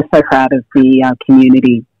 And we're so proud of the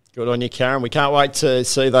community. Good on you, Karen. We can't wait to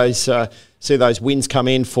see those wins come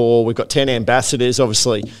in for. We've got 10 ambassadors,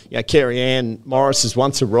 obviously. Kerry Ann Morris is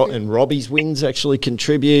once and Robbie's wins actually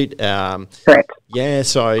contribute. Correct. Yeah,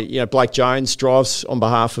 so Blake Jones drives on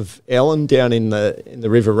behalf of Ellen down in the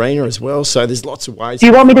Riverina as well. So there's lots of ways. Do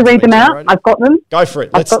you want me to read them out? I've got them. Go for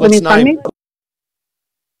it. Let's name.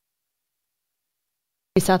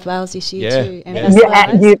 New South Wales this year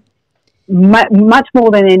too. Much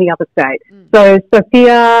more than any other state. So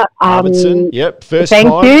Sophia Robertson, first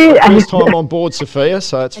time on board Sophia,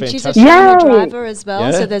 so it's fantastic. She's a trainer driver as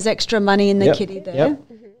well, so there's extra money in the kitty there.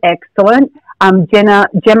 Excellent.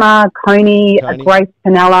 Gemma Coney, Grace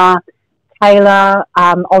Pinella, Taylor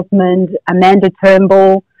Osmond, Amanda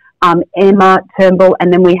Turnbull, Emma Turnbull,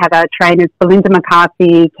 and then we have our trainers Belinda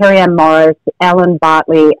McCarthy, Kerry-Ann Morris, Ellen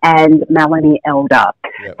Bartley, and Melanie Elder.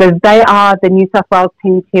 So they are the New South Wales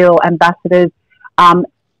Team Teal ambassadors.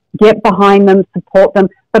 Get behind them, support them,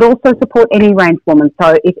 but also support any reinswoman.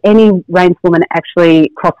 So if any reinswoman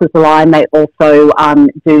actually crosses the line, they also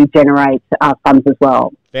do generate funds as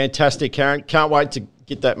well. Fantastic, Karen. Can't wait to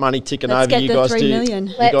get that money ticking over. You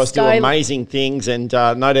guys do amazing things, and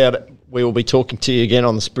no doubt we will be talking to you again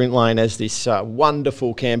on the sprint lane as this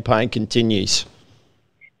wonderful campaign continues.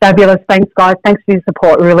 Fabulous. Thanks, guys. Thanks for your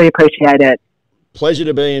support. Really appreciate it. Pleasure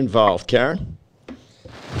to be involved, Karen.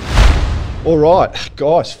 All right,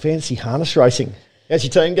 guys, fantasy harness racing. How's your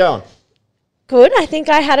team going? Good. I think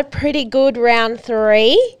I had a pretty good round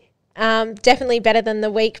 3. Definitely better than the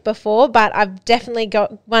week before, but I've definitely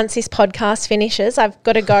got, once this podcast finishes, I've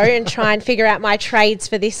got to go and try and figure out my trades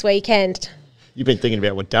for this weekend. You've been thinking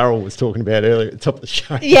about what Darryl was talking about earlier at the top of the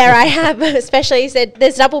show. Yeah, I have. Especially, he said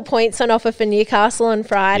there's double points on offer for Newcastle on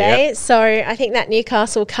Friday. Yep. So I think that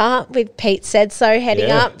Newcastle Cup with Pete said so heading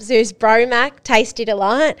up. Zeus Bromac, Tasty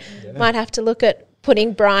Delight. Might have to look at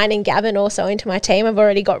putting Brian and Gavin also into my team. I've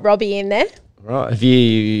already got Robbie in there. Right. Have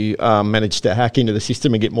you managed to hack into the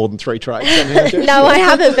system and get more than 3 trades? No, I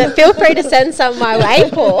haven't, but feel free to send some my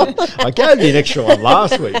way, Paul. I gave you an extra one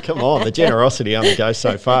last week. Come on, the generosity only goes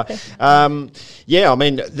so far. I mean,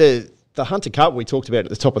 the Hunter Cup we talked about at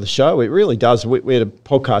the top of the show, it really does. We had a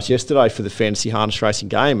podcast yesterday for the fantasy harness racing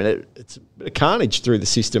game, and it's a bit of carnage through the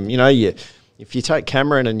system. You know, if you take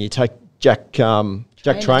Cameron and you take Jack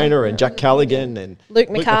Traynor and Jack Callaghan and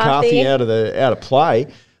Luke McCarthy out of play,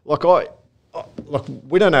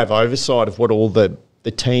 we don't have oversight of what all the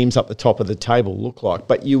teams up the top of the table look like,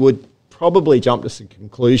 but you would probably jump to some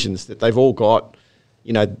conclusions that they've all got,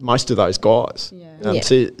 you know, most of those guys.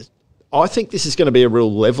 So I think this is going to be a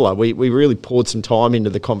real leveller. We really poured some time into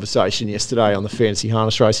the conversation yesterday on the Fantasy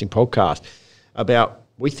Harness Racing podcast about,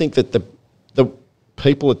 we think that the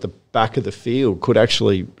people at the back of the field could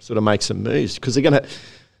actually sort of make some moves, because they're going to...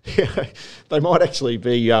 they might actually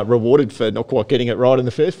be rewarded for not quite getting it right in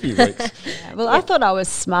the first few weeks. Well, I thought I was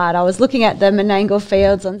smart. I was looking at the Menangle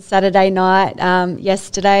Fields on Saturday night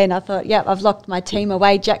yesterday, and I thought, I've locked my team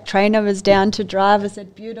away. Jack Traynor was down to drive. I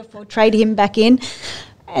said, beautiful, trade him back in.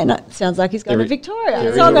 And it sounds like he's going to Victoria.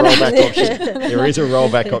 There is a rollback option. There is a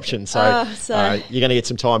rollback option, so you're going to get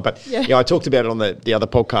some time. But I talked about it on the other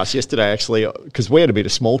podcast yesterday, actually, because we had a bit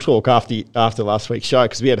of small talk after last week's show,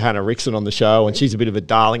 because we had Hannah Rickson on the show, and she's a bit of a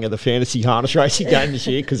darling of the fantasy harness racing game this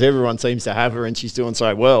year, because everyone seems to have her, and she's doing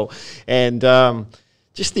so well. And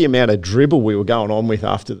just the amount of dribble we were going on with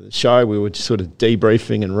after the show, we were just sort of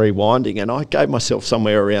debriefing and rewinding, and I gave myself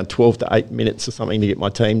somewhere around 12 to 8 minutes or something to get my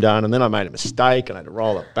team done, and then I made a mistake and I had to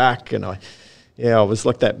roll it back, and I was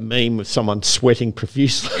like that meme with someone sweating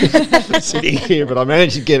profusely sitting here, but I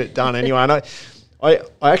managed to get it done anyway. And I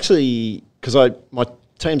actually, because my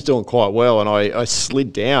team's doing quite well, and I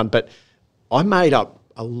slid down, but I made up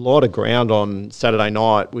a lot of ground on Saturday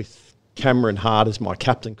night with Cameron Hart as my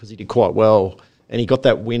captain, because he did quite well. And he got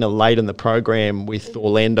that winner late in the program with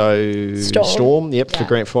Orlando Storm for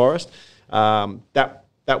Grant Forrest.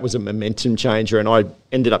 That was a momentum changer, and I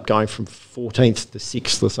ended up going from 14th to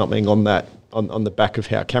 6th or something on that on the back of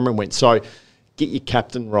how Cameron went. So get your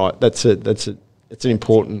captain right. That's an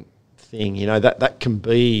important thing. You know, that can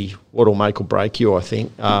be what'll make or break you, I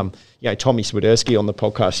think. Tommy Swiderski on the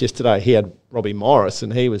podcast yesterday, he had Robbie Morris,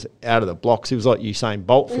 and he was out of the blocks. He was like Usain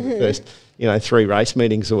Bolt for the first 3 race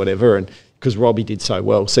meetings or whatever, and because Robbie did so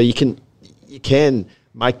well. So you can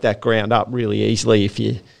make that ground up really easily if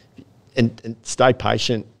you and stay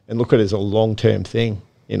patient and look at it as a long-term thing.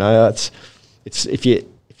 You know, it's if you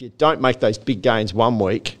don't make those big gains one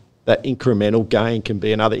week, that incremental gain can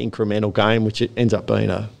be another incremental gain, which it ends up being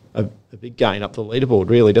a big gain up the leaderboard,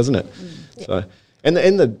 really, doesn't it? So and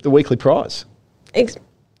the weekly prize.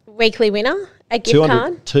 Weekly winner? A gift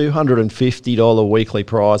card? $250 weekly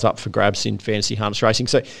prize up for grabs in fantasy harness racing.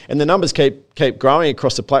 So, and the numbers keep growing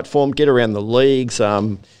across the platform. Get around the leagues,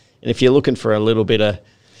 and if you're looking for a little bit of,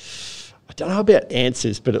 I don't know about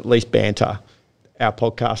answers, but at least banter, our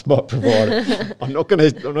podcast might provide it. I'm not going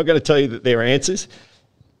to tell you that they're answers,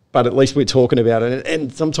 but at least we're talking about it.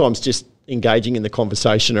 And sometimes just engaging in the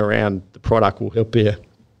conversation around the product will help you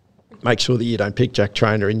make sure that you don't pick Jack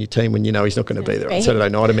Traynor in your team when you know he's not going to be there on Saturday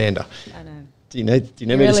night, Amanda. I know. Do you need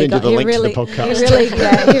me to send you the link to the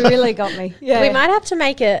podcast? He really got me. Yeah. We might have to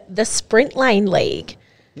make the Sprint Lane League.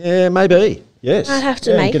 Yeah, maybe. Yes. Might have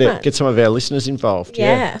to make it. Get some of our listeners involved.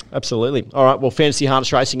 Yeah, absolutely. All right, well, fantasy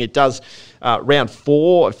harness racing, it does round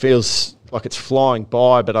 4. It feels like it's flying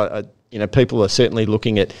by, but people are certainly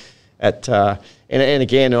looking at and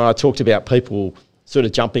again, when I talked about people sort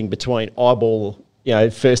of jumping between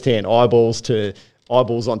first-hand eyeballs to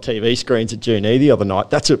eyeballs on TV screens at Junee the other night.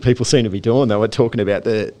 That's what people seem to be doing. They were talking about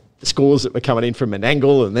the scores that were coming in from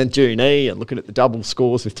Menangle and then Junee, and looking at the double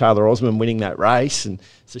scores with Taylor Osman winning that race. And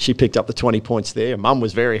so she picked up the 20 points there. Mum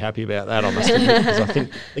was very happy about that, I must admit, because I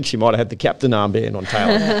think she might have had the captain armband on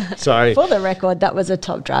Taylor. So for the record, that was a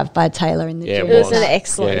top drive by Taylor in the Junee. It was an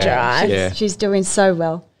excellent drive. Yeah. She's doing so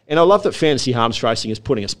well. And I love that fantasy harness racing is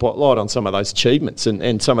putting a spotlight on some of those achievements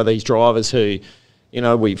and some of these drivers who,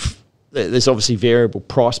 there's obviously variable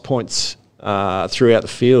price points throughout the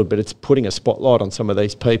field, but it's putting a spotlight on some of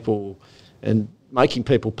these people and making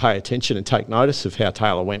people pay attention and take notice of how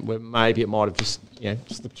Taylor went, where maybe it might have just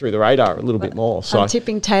slipped through the radar a little bit more. So I'm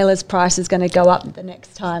tipping Taylor's price is going to go up the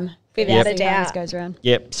next time. Without a doubt. Goes around.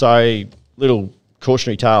 Yep, so little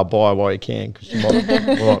cautionary tale, buy while you can, because you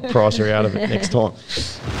might price her out of it next time.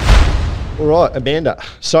 All right, Amanda.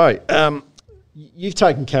 So you've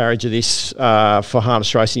taken carriage of this for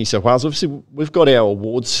Harness Racing New South Wales. Obviously, we've got our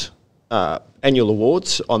awards, annual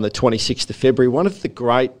awards, on the 26th of February. One of the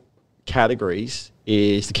great categories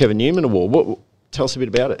is the Kevin Newman Award. Tell us a bit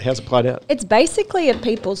about it. How's it played out? It's basically a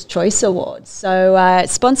People's Choice Award. So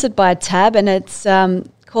it's sponsored by TAB, and it's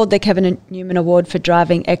called the Kevin Newman Award for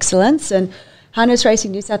Driving Excellence. And Harness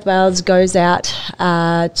Racing New South Wales goes out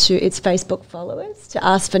to its Facebook followers to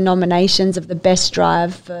ask for nominations of the best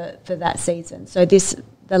drive for that season. So the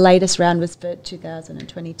latest round was for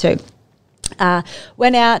 2022.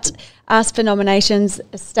 Went out, asked for nominations.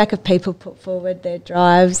 A stack of people put forward their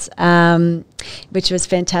drives, which was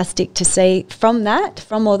fantastic to see.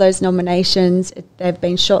 From all those nominations, they've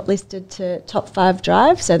been shortlisted to top 5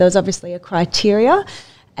 drives. So there was obviously a criteria.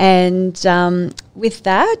 And with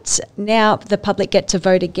that, now the public get to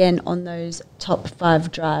vote again on those top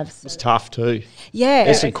 5 drives. It's tough too. Yeah.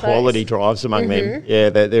 There's some quality drives among them. Yeah,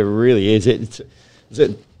 there really is. It's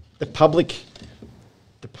the public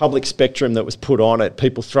spectrum that was put on it,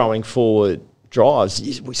 people throwing forward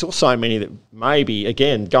drives. We saw so many that maybe,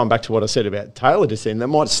 again, going back to what I said about Taylor just then, that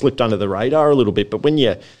might have slipped under the radar a little bit. But when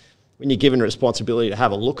you're given responsibility to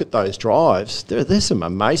have a look at those drives, there's some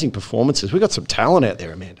amazing performances. We've got some talent out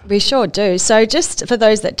there, Amanda. We sure do. So just for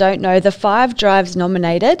those that don't know, the 5 drives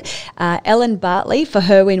nominated, Ellen Bartley for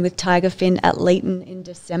her win with Tiger Fin at Leeton in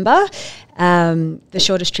December. The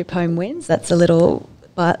shortest trip home wins. That's a little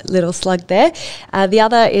slug there. The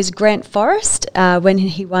other is Grant Forrest when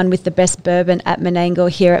he won with the best bourbon at Menangle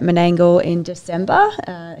here at Menangle in December.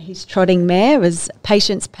 His trotting mare was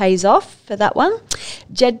Patience Pays Off for that one.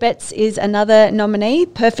 Jed Betts is another nominee.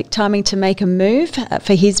 Perfect timing to make a move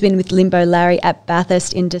for his win with Limbo Larry at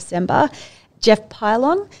Bathurst in December. Jeff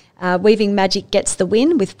Pylon. Weaving Magic gets the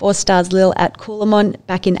win with 4 Stars Lil at Coolamon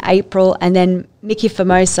back in April, and then Mickey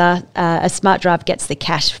Formosa, a smart drive, gets the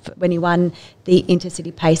cash when he won the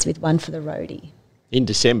Intercity Pace with one for the roadie. In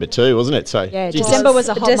December too, wasn't it? So yeah, December was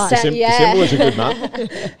a hot month. December was a good month.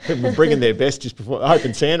 People were bringing their best just before,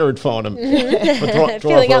 hoping Santa would find them.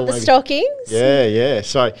 Filling up the stockings. Yeah.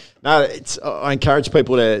 So no, I encourage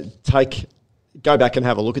people to go back and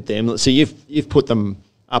have a look at them. So you've put them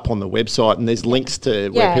up on the website, and there's links to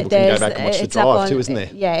where people can go back and watch the drive too, isn't there?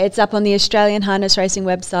 Yeah, it's up on the Australian Harness Racing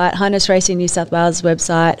website, Harness Racing New South Wales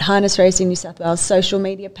website, Harness Racing New South Wales social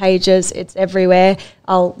media pages. It's everywhere.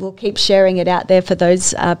 We'll keep sharing it out there for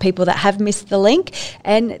those people that have missed the link.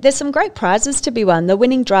 And there's some great prizes to be won. The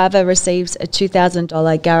winning driver receives a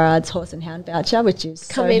 $2,000 Garrard's Horse and Hound voucher, which is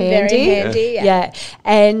so handy. Very handy. Yeah.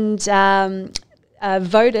 And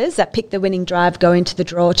voters that pick the winning drive go into the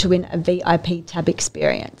draw to win a VIP tab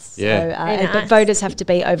experience. Yeah. So, but voters have to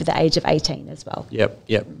be over the age of 18 as well. Yep.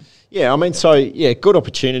 Yeah, I mean, good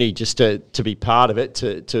opportunity just to be part of it,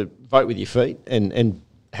 to vote with your feet and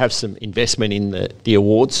have some investment in the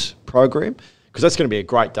awards program, because that's going to be a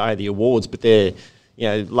great day of the awards, but they're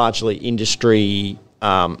largely industry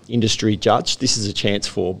judged. This is a chance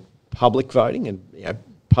for public voting and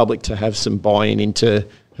public to have some buy-in into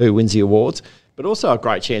who wins the awards, but also a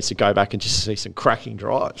great chance to go back and just see some cracking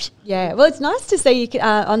drives. Yeah, well, it's nice to see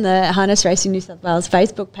on the Harness Racing New South Wales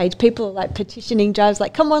Facebook page, people like petitioning drives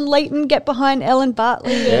like, come on, Leighton, get behind Ellen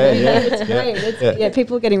Bartley. It's great.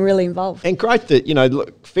 People are getting really involved. And great that,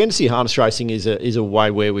 look, fantasy harness racing is a way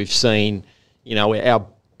where we've seen, our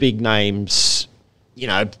big names,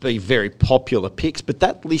 be very popular picks, but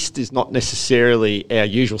that list is not necessarily our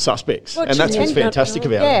usual suspects. Well, and that's what's fantastic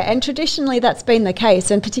about it. Yeah, and traditionally that's been the case,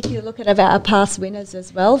 and particularly look at our past winners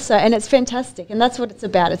as well. So, and it's fantastic, and that's what it's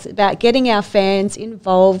about. It's about getting our fans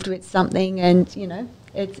involved with something, and,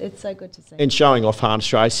 it's so good to see. And showing off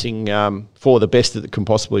harness racing for the best that it can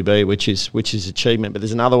possibly be, which is achievement. But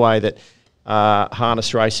there's another way that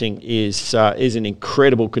harness racing is an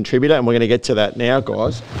incredible contributor, and we're going to get to that now,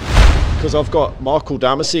 guys, because I've got Michael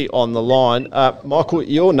Damacy on the line. Michael,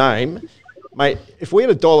 your name, mate, if we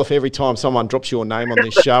had $1 for every time someone drops your name on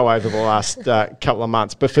this show over the last couple of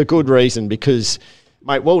months, but for good reason, because,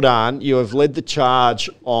 mate, well done. You have led the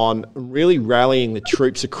charge on really rallying the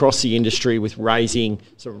troops across the industry with raising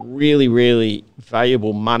some really, really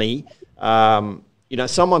valuable money.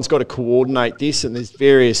 Someone's got to coordinate this, and there's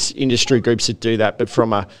various industry groups that do that. But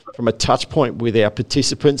from a touch point with our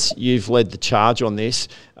participants, you've led the charge on this.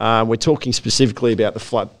 We're talking specifically about the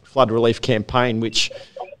flood relief campaign, which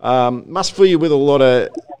must fill you with a lot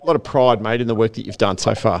of pride, mate, in the work that you've done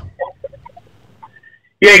so far.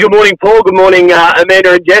 Yeah, good morning, Paul. Good morning,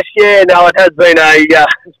 Amanda and Jess. Yeah, no, it has been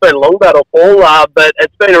it's been a long battle, Paul, but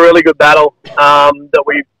it's been a really good battle that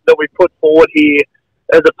we put forward here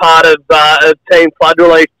as a part of Team Flood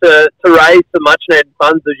Relief to raise some much needed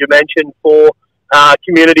funds, as you mentioned, for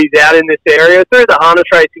communities out in this area through the harness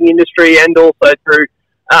racing industry and also through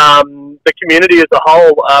the community as a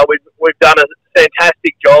whole. We've done a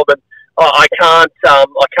fantastic job, and I can't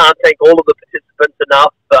thank all of the participants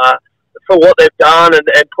enough for what they've done and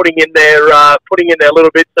putting in their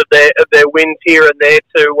little bits of their wins here and there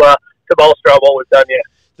to bolster up what we've done.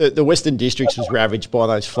 Yeah. The Western Districts was ravaged by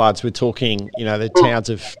those floods. We're talking, the towns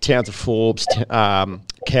of Forbes,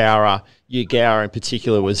 Cowra, Eugowra in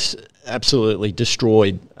particular was absolutely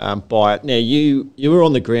destroyed by it. Now you were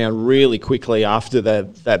on the ground really quickly after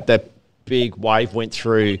that big wave went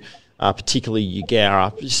through, particularly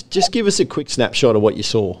Eugowra. Just give us a quick snapshot of what you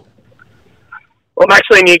saw. Well, I'm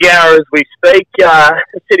actually in Eugowra as we speak,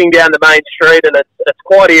 sitting down the main street, and it's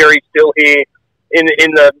quite eerie still here in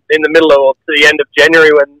the middle of the end of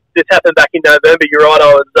January when this happened back in November. You're right.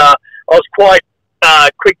 I was quite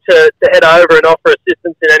quick to head over and offer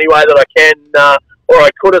assistance in any way that I can, or I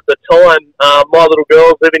could at the time. My little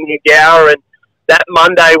girls live in Eugowra, and that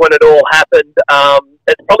Monday when it all happened,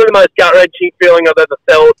 it's probably the most gut-wrenching feeling I've ever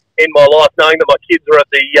felt in my life, knowing that my kids were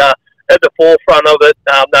at the forefront of it.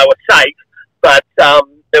 They were safe. But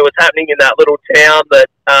there was happening in that little town that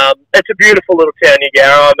it's a beautiful little town,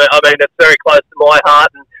 Eugowra. I mean, it's very close to my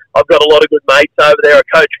heart, and I've got a lot of good mates over there. I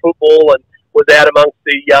coach football and was out amongst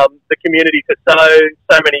the community for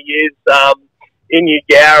so many years in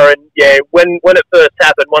Eugowra. And yeah, when it first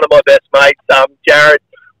happened, one of my best mates, Jared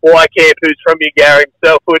Wycamp, who's from Eugowra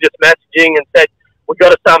himself, we were just messaging and said we've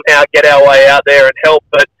got to somehow get our way out there and help.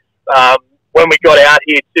 But when we got out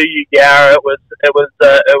here to Eugowra, it was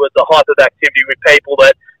a hype of activity with people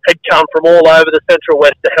that had come from all over the Central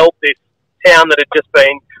West to help this town that had just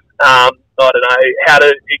been, I don't know how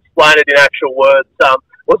to explain it in actual words. It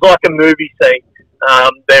was like a movie scene.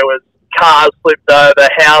 There was cars flipped over,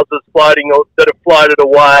 houses floating that had floated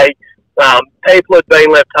away. People had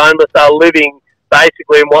been left homeless. They were living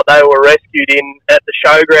basically in what they were rescued in at the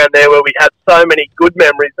showground there, where we had so many good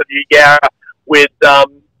memories of Eugowra with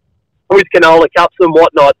canola cups and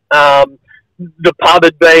whatnot. The pub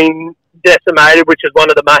had been decimated, which is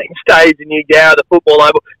one of the mainstays in Eugowra, the football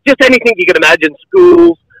oval. Just anything you could imagine,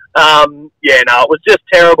 schools. It was just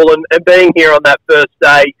terrible. And being here on that first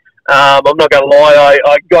day, I'm not going to lie,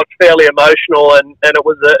 I got fairly emotional, and I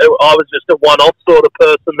was just a one-off sort of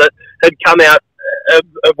person that had come out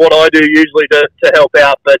of what I do usually to help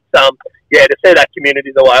out. But to see that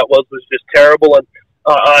community the way it was just terrible. And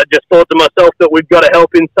I just thought to myself that we've got to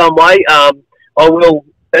help in some way. I will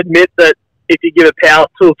admit that if you give a power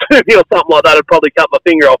tool to me or something like that, I'd probably cut my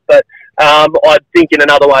finger off. But I think in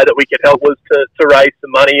another way that we could help was to raise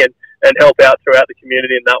some money and help out throughout the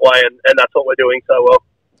community in that way. And that's what we're doing so well.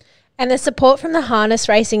 And the support from the harness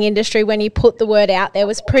racing industry when you put the word out there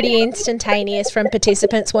was pretty instantaneous from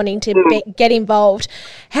participants wanting to get involved.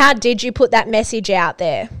 How did you put that message out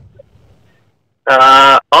there?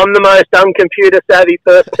 I'm the most uncomputer savvy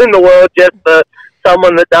person in the world, just for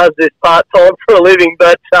someone that does this part-time for a living.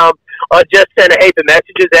 But I just sent a heap of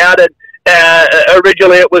messages out, and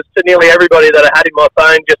originally it was to nearly everybody that I had in my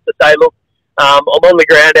phone just to say, look, I'm on the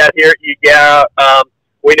ground out here at Eugowra.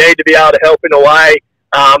 We need to be able to help in a way.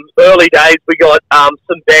 Early days, we got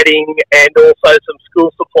some bedding and also some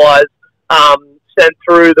school supplies sent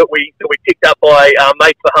through that we picked up by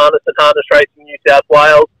Mates for Harness and Harness Racing New South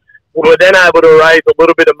Wales. We were then able to raise a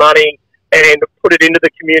little bit of money and put it into the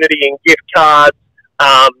community in gift cards,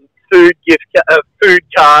 food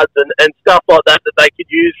cards, and stuff like that they could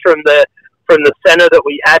use from the centre that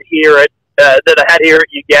we had here at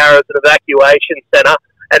Eugowra as an evacuation centre.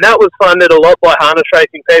 And that was funded a lot by harness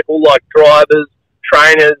racing people like drivers,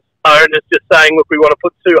 trainers, owners, just saying, look, we want to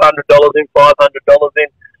put $200 in, $500 in.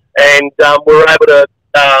 And we were able to,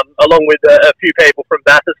 along with a few people from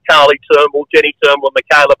Bathurst, Carly Turnbull, Jenny Turnbull, and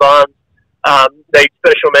Michaela Barnes, need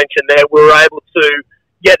special mention there. We were able to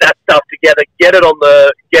get that stuff together, get it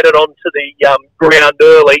onto the ground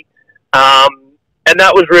early, and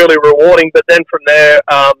that was really rewarding. But then from there,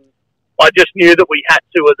 I just knew that we had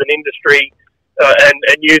to, as an industry,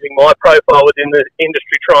 and using my profile within the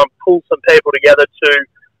industry, try and pull some people together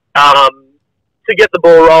to get the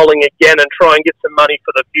ball rolling again and try and get some money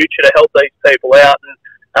for the future to help these people out.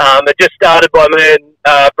 And it just started by me and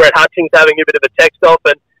Brett Hutchings having a bit of a text off,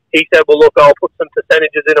 and he said, well, look, I'll put some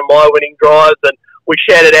percentages into my winning drives, and we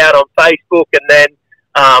shared it out on Facebook, and then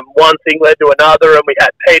one thing led to another, and we had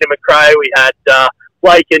Peter McRae, we had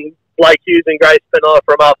Blake Hughes and Grace Pennell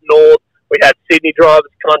from up north, We had Sydney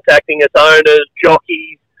drivers contacting us, owners,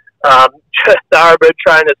 jockeys, thoroughbred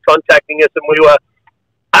trainers contacting us, and we were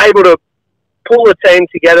able to pull a team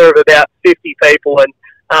together of about 50 people and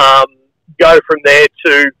go from there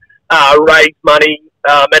to raise money.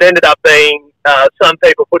 It ended up being some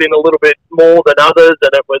people put in a little bit more than others,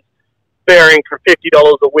 and it was varying from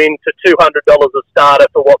 $50 a win to $200 a starter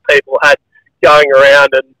for what people had going around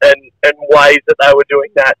and ways that they were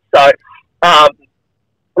doing that. So,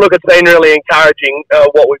 look, it's been really encouraging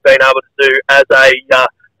what we've been able to do as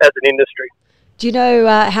an industry. Do you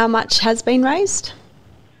know how much has been raised?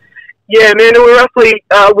 Yeah, man, we're roughly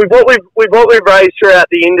with what we've raised throughout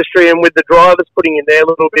the industry, and with the drivers putting in their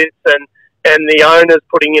little bits and the owners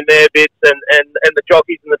putting in their bits and the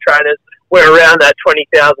jockeys and the trainers, we're around that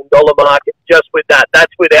 $20,000 mark just with that.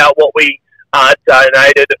 That's without what we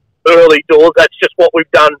donated early doors. That's just what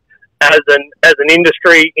we've done as an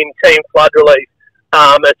industry in team flood relief.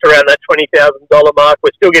 It's around that $20,000 mark.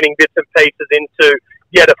 We're still getting bits and pieces into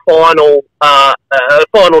get a final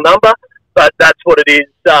number, but that's what it is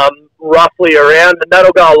roughly around, and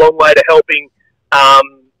that'll go a long way to helping our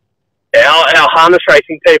harness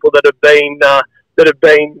racing people that have been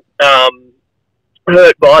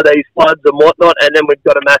hurt by these floods and whatnot. And then we've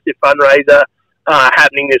got a massive fundraiser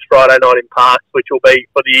happening this Friday night in Parks, which will be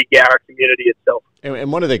for the Yarra community itself.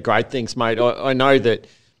 And one of the great things, mate, I know that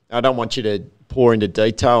I don't want you to pour into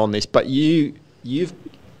detail on this, but you've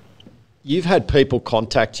had people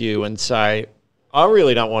contact you and say, I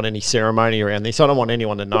really don't want any ceremony around this. I don't want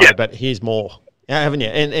anyone to know, but here's more, haven't you?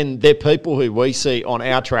 And they're people who we see on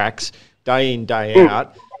our tracks day in, day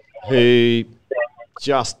out, who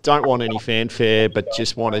just don't want any fanfare, but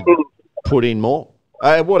just want to put in more.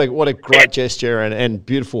 What a great gesture and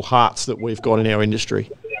beautiful hearts that we've got in our industry.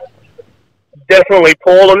 Definitely,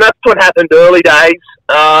 Paul, and that's what happened early days.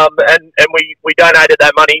 And we donated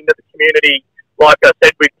that money into the community, like I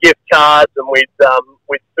said, with gift cards and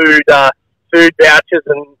with food vouchers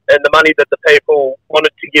and the money that the people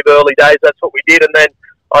wanted to give early days. That's what we did. And then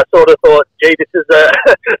I sort of thought, gee, this is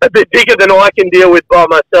a bit bigger than I can deal with by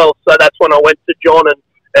myself. So that's when I went to John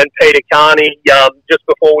and Peter Carney just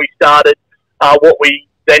before we started what we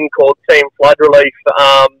then called Team Flood Relief.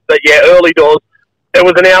 But yeah, early doors, there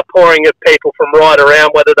was an outpouring of people from right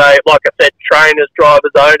around, whether they, like I said, trainers,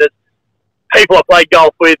 drivers, owners, people I played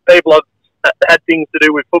golf with, people I've had things to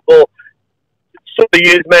do with football, sort of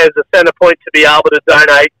used me as a centre point to be able to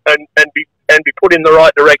donate and be put in the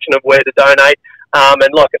right direction of where to donate.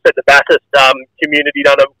 And like I said, the Bathurst community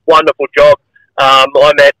done a wonderful job.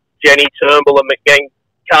 I met Jenny Turnbull and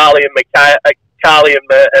Carly and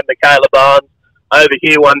Michaela Barnes over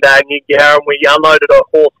here one day in New Yarra, and we unloaded a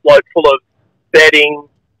horse float full of bedding,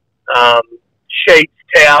 sheets,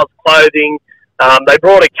 towels, clothing. They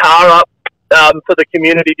brought a car up for the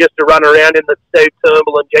community just to run around in, that Steve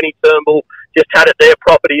Turnbull and Jenny Turnbull just had at their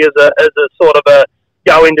property as a sort of a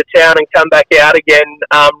go into town and come back out again,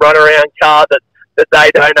 run around car that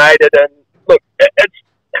they donated. And look, it's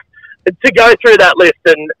to go through that list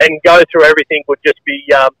and go through everything would just be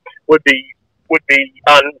would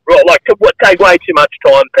take way too much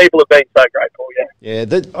time. People have been so grateful. Yeah,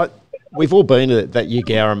 we've all been at that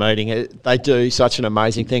Yarra meeting. They do such an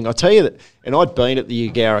amazing thing. I tell you that, and I'd been at the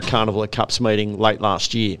Yarra Carnival of Cups meeting late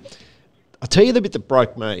last year. I tell you the bit that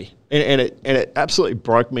broke me, and it absolutely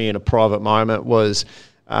broke me in a private moment, was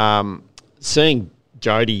seeing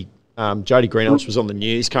Jodie. Jodie Greenhalgh was on the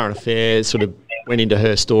news, current affairs, sort of went into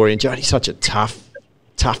her story, and Jodie's such a tough,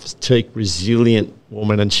 teak, resilient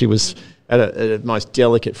woman, and she was at a most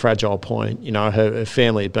delicate, fragile point. You know, her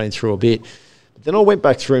family had been through a bit. But then I went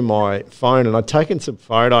back through my phone, and I'd taken some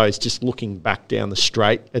photos just looking back down the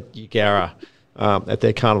straight at Yarra at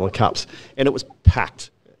their Carnival of Cups, and it was packed.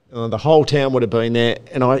 The whole town would have been there,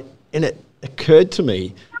 and it occurred to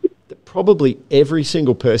me that probably every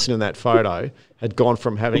single person in that photo had gone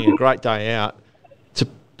from having a great day out to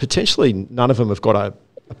potentially none of them have got a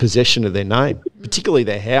possession of their name, particularly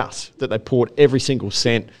their house that they poured every single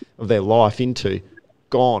cent of their life into,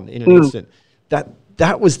 gone in an instant.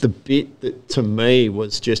 That was the bit that to me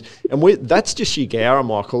was just, and that's just Yarra,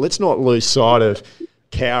 Michael. Let's not lose sight of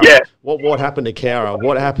Cowra. Yeah. What happened to Cowra?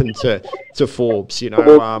 What happened to Forbes? You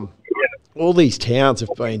know, all these towns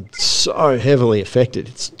have been so heavily affected.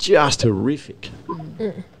 It's just horrific.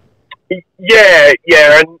 Yeah,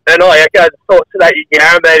 and I echo the thoughts of that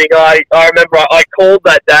Yarra meeting. I remember I called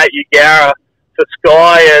that day at Yarra for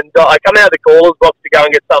Sky, and I come out of the callers box to go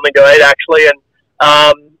and get something to eat, actually, and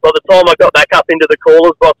by the time I got back up into the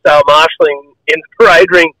callers box, they were marshalling in the parade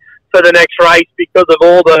ring for the next race because of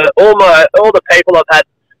all the people I've had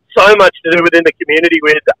so much to do within the community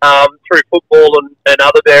with through football and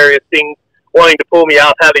other various things, wanting to pull me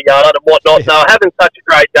up, have a yarn and whatnot. So having such a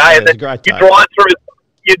great day, and then you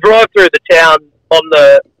drive through the town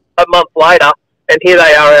a month later, and here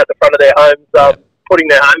they are out the front of their homes, putting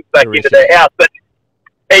their homes back into their house. But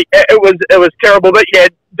it was terrible. But yeah,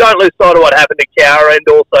 don't lose sight of what happened to Cowra and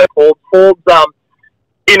also Forbes. Forbes,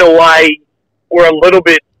 in a way, were a little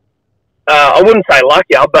bit, I wouldn't say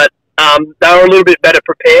luckier, but they were a little bit better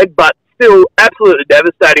prepared, but still absolutely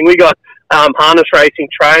devastating. We got harness racing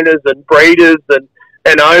trainers and breeders and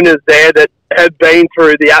owners there that have been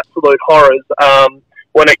through the absolute horrors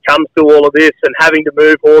when it comes to all of this and having to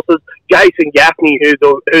move horses. Jason Gaffney, who's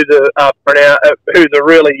a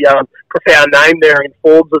really profound name there in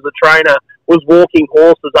Forbes as a trainer, was walking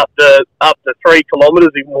horses up to 3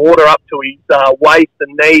 kilometres in water up to his waist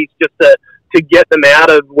and knees just to get them out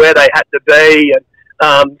of where they had to be.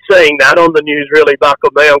 And seeing that on the news really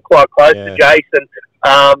buckled me. I'm quite close to Jason.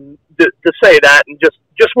 To see that and just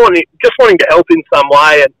wanting to help in some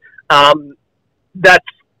way, and that's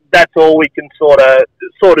all we can sort of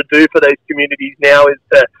do for these communities now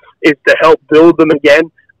is to help build them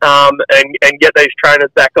again, and get these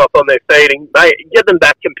trainers back up on their feet and get them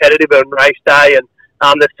back competitive on race day. And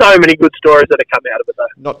there's so many good stories that have come out of it, though.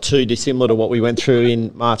 Not too dissimilar to what we went through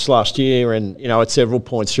in March last year, and at several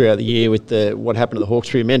points throughout the year with what happened to the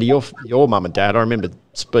Hawkesbury. Amanda, your mum and dad, I remember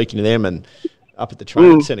speaking to them and up at the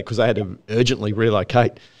training centre because they had to urgently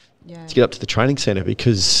relocate to get up to the training centre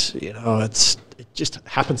because it just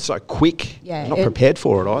happens so quick. Yeah, not prepared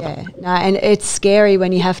for it either. Yeah, no, and it's scary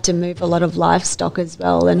when you have to move a lot of livestock as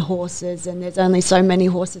well and horses, and there's only so many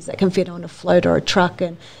horses that can fit on a float or a truck,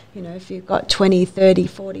 and if you've got 20, 30,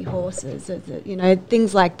 40 horses,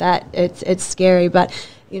 things like that, it's scary. But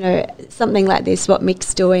something like this, what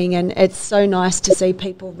Mick's doing, and it's so nice to see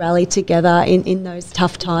people rally together in those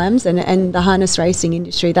tough times. And the harness racing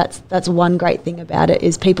industry, that's one great thing about it,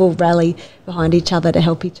 is people rally behind each other to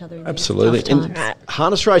help each other in these tough times. And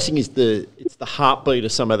harness racing is the heartbeat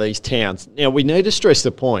of some of these towns. Now, we need to stress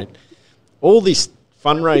the point, all this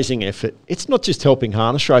fundraising effort, it's not just helping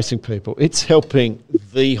harness racing people, it's helping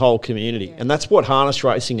the whole community. Yeah. And that's what harness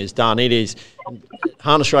racing has done. It is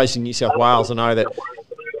Harness Racing New South Wales. I know that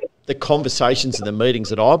the conversations and the meetings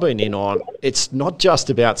that I've been in on, it's not just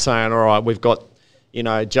about saying, all right, we've got,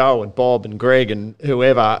 Joe and Bob and Greg and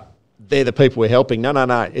whoever, they're the people we're helping. No,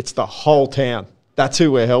 it's the whole town. That's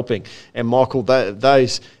who we're helping. And Michael,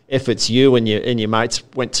 those efforts you and your mates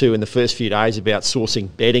went to in the first few days about sourcing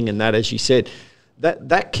bedding and that, as you said,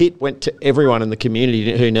 that kit went to everyone in the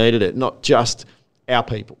community who needed it, not just our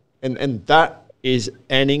people. And that is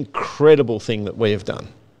an incredible thing that we have done.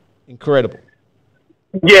 Incredible.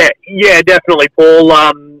 Yeah, definitely, Paul.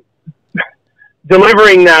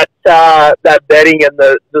 Delivering that bedding and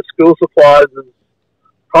the school supplies is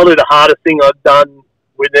probably the hardest thing I've done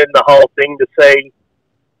within the whole thing, to see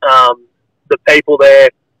the people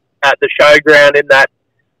there at the showground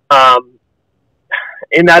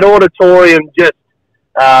in that auditorium just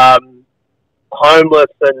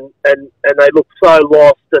homeless and they look so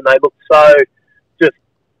lost and they look so just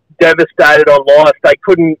devastated on life. They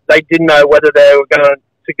didn't know whether they were going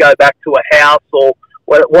to go back to a house or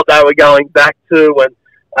what they were going back to.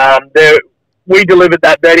 And we delivered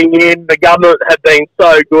that bedding in. The government have been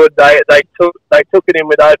so good. They took it in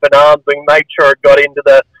with open arms and made sure it got into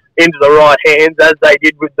the right hands, as they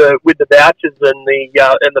did with the vouchers and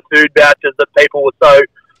the food vouchers that people were so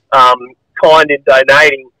kind in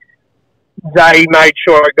donating. They made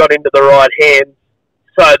sure it got into the right hands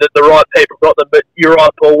so that the right people got them. But you're right,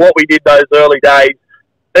 Paul, what we did those early days,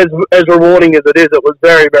 as rewarding as it is, it was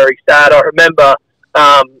very, very sad. I remember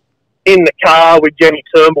in the car with Jenny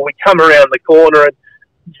Turnbull, we come around the corner and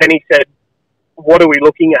Jenny said, "What are we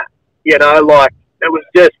looking at?" It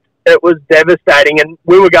was devastating. And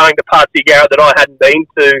we were going to parts of Yarra that I hadn't been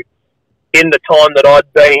to in the time that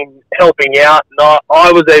I'd been helping out. And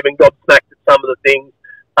I was even gobsmacked at some of the things.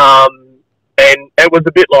 And it was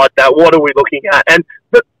a bit like that. What are we looking at? And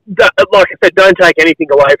like I said, don't take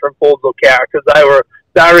anything away from Forbes or Cowra, because they were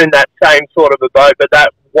in that same sort of a boat. But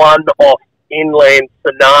that one-off inland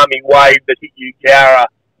tsunami wave that hit Cowra,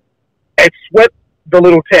 it swept the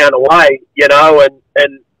little town away,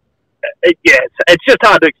 it's just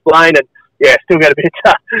hard to explain, and still get a bit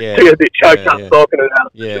choked up talking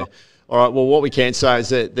about it. Yeah. All right. Well, what we can say is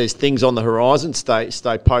that there's things on the horizon. Stay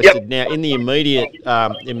posted. Yep. Now, in the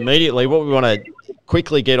immediately, what we want to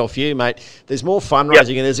quickly get off you, mate. There's more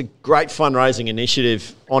fundraising, and there's a great fundraising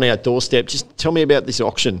initiative on our doorstep. Just tell me about this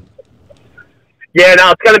auction. Yeah,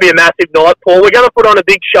 no, it's going to be a massive night, Paul. We're going to put on a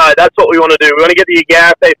big show. That's what we want to do. We want to get the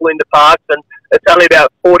Yagara people into parks, and it's only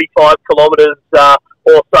about 45 kilometres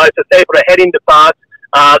or so for people to head into parks.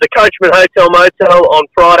 The Coachman Hotel Motel on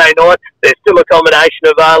Friday night, there's still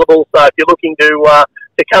accommodation available, so if you're looking to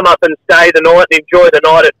come up and stay the night and enjoy the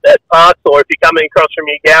night at parks, or if you're coming across from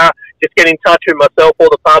Yagara, just get in touch with myself or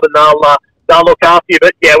the pub and they'll look after you.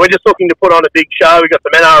 But yeah, we're just looking to put on a big show. We've got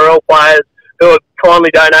some NRL players who have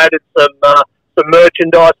kindly donated some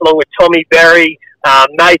merchandise, along with Tommy Berry.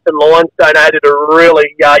 Nathan Lyons donated a really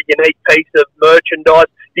unique piece of merchandise.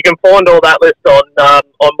 You can find all that list on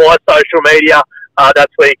my social media.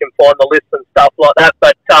 That's where you can find the list and stuff like that.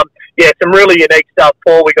 But yeah, some really unique stuff,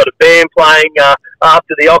 Paul. We've got a band playing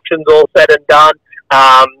after the auction's all said and done.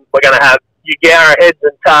 We're going to have Yagara heads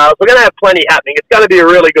and tails. We're going to have plenty happening. It's going to be a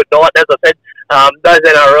really good night. As I said, those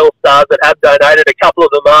NRL stars that have donated, a couple of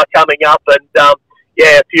them are coming up, and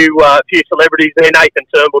yeah, a few celebrities there. Nathan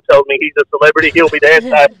Turnbull tells me he's a celebrity. He'll be there.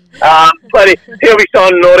 So plenty. He'll be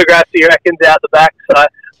signing autographs, he reckons, out the back. So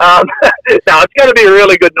no, it's going to be a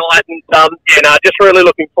really good night, and yeah, no, just really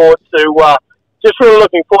looking forward to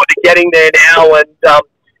getting there now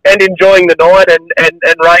and enjoying the night and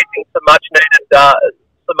raising some much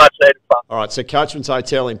needed fun. All right, so Coachman's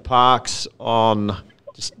Hotel in Parks on.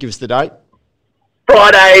 Just give us the date.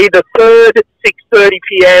 Friday the 3rd, 6:30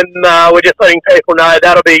 p.m. We're just letting people know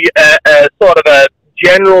that'll be a sort of a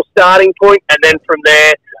general starting point, and then from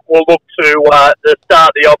there we'll look to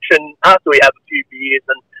start the auction after we have a few beers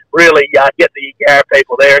and really get the Yagara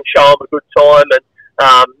people there and show them a good time. And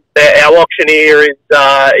our auctioneer is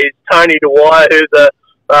Tony Dwyer, who's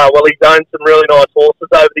he's owned some really nice horses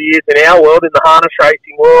over the years in our world, in the harness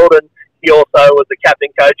racing world, and he also was the captain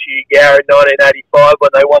coach of Yagara in 1985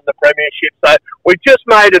 when they won the premiership. So we've just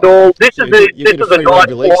made it all. This is a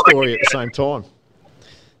night story at the same time.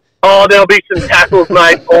 Oh, there'll be some tackles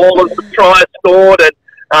made, all of the tries scored,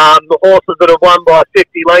 and the horses that have won by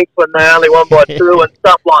 50 lengths when they only won by 2 and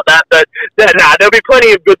stuff like that. But there'll be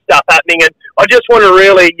plenty of good stuff happening, and I just want to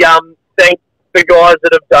really thank the guys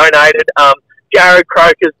that have donated. Jared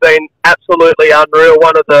Croker's been absolutely unreal,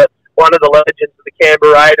 one of the legends of the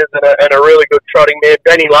Canberra Raiders, and a really good trotting man.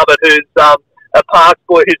 Benny Lovett, who's a Parks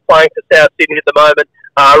boy who's playing for South Sydney at the moment.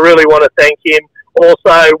 I really want to thank him.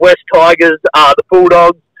 Also, West Tigers, the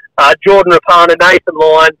Bulldogs, Jordan Rapana, Nathan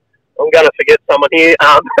Lyon. I'm going to forget someone here.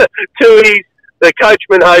 Tui's, the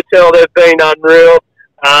Coachman Hotel, they've been unreal.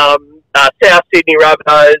 South Sydney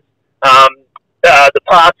Rabbitohs, the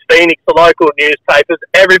Parks Phoenix, the local newspapers,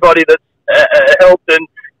 everybody that's helped and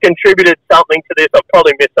contributed something to this. I've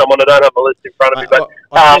probably missed someone. I don't have a list in front of me. But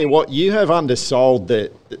I'll tell you what, you have undersold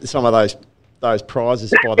some of those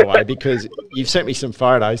prizes, by the way, because you've sent me some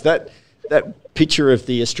photos. That picture of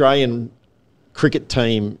the Australian cricket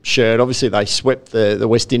team shirt, obviously they swept the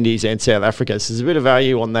West Indies and South Africa, so there's a bit of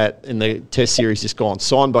value on that in the test series just gone,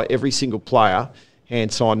 signed by every single player,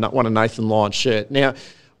 hand signed, one of Nathan Lyon's shirt. Now,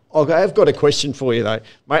 I've got a question for you though,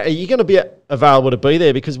 mate. Are you going to be available to be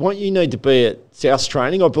there? Because won't you need to be at South's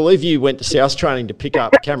training? I believe you went to South's training to pick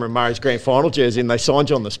up Cameron Murray's grand final jersey, and they signed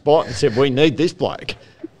you on the spot and said, we need this bloke.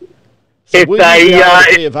 So will you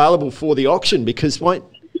be available for the auction? Because won't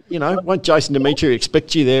Jason Dimitri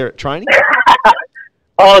expect you there at training?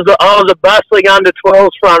 I was a bustling under-12s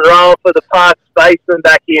front rower for the Parks Spaceman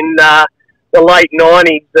back in the late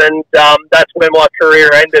 90s, and that's where my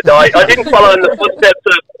career ended. I didn't follow in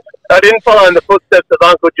the footsteps of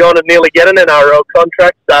Uncle John and nearly get an NRL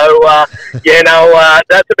contract. So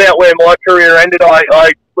that's about where my career ended.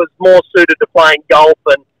 I was more suited to playing golf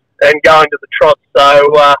and going to the trot.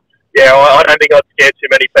 So I don't think I'd scare too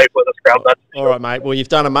many people in the scrum. That's for sure. All right, mate. Well, you've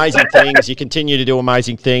done amazing things. You continue to do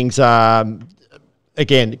amazing things.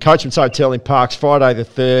 Again, Coachman's Hotel in Parks, Friday the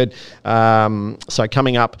 3rd. So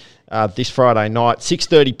coming up this Friday night,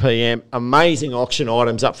 6:30 p.m. Amazing auction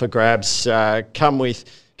items up for grabs. Come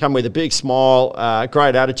with a big smile,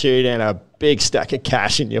 great attitude, and a big stack of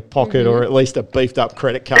cash in your pocket, or at least a beefed up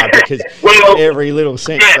credit card, because every little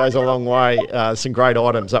cent goes a long way. Some great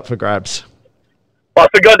items up for grabs. I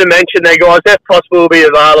forgot to mention there, guys, that POS will be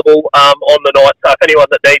available on the night. So if anyone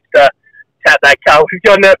that needs to tap that card, we've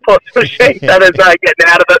got that POS machine, so there's no getting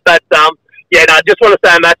out of it. But I just want to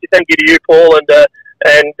say a massive thank you to you, Paul, and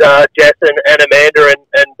Jess and Amanda,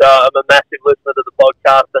 and I'm a massive listener to the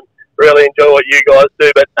podcast and really enjoy what you guys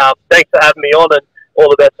do. But thanks for having me on, and all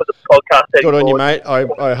the best for the podcast. Good on you, mate.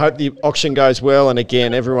 I hope the auction goes well, and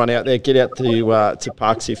again, everyone out there, get out to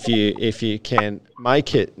Parks if you can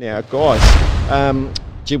make it. Now, guys,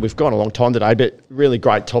 we've gone a long time today, but really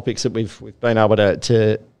great topics that we've been able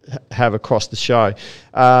to have across the show.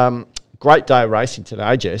 great day of racing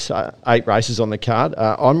today, Jess. 8 races on the card.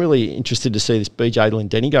 I'm really interested to see this BJ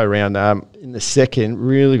Lindeni go round in the second.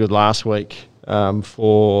 Really good last week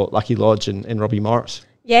for Lucky Lodge and Robbie Morris.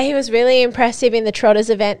 Yeah, he was really impressive in the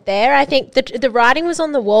Trotters event there. I think the writing was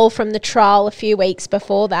on the wall from the trial a few weeks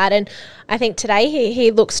before that, and I think today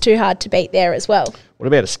he looks too hard to beat there as well. What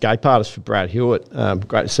about escape artist for Brad Hewitt?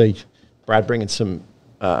 Great to see Brad bringing some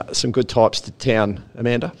good types to town,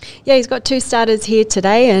 Amanda. Yeah, he's got 2 starters here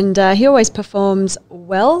today, and he always performs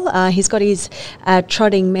well. He's got his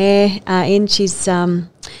trotting mare in. She's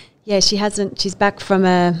back from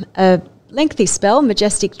a lengthy spell,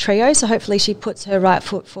 Majestic Trio, so hopefully she puts her right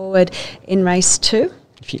foot forward in race 2.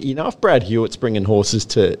 If Brad Hewitt's bringing horses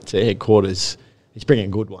to headquarters, he's bringing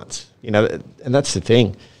good ones, and that's the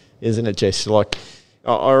thing, isn't it, Jess? Like,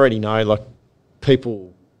 I already know, like,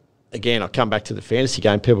 people, again, I come back to the fantasy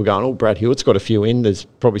game, people going, oh, Brad Hewitt's got a few in, there's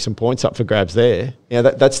probably some points up for grabs there.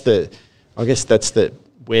 That's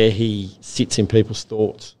where he sits in people's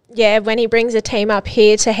thoughts. Yeah, when he brings a team up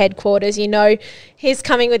here to headquarters, he's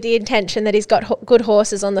coming with the intention that he's got good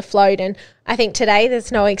horses on the float, and I think today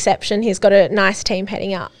there's no exception. He's got a nice team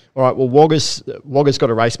heading up. All right, well, Wagga's got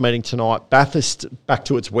a race meeting tonight. Bathurst back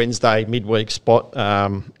to its Wednesday midweek spot.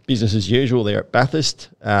 Business as usual there at Bathurst.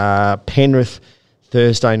 Penrith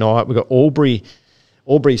Thursday night. We've got Albury.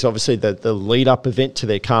 Albury's obviously the lead-up event to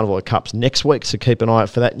their Carnival of Cups next week, so keep an eye out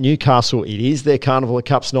for that. Newcastle, it is their Carnival of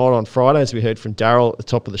Cups night on Friday, as we heard from Darryl at the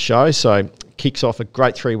top of the show, so kicks off a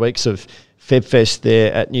great 3 weeks of FebFest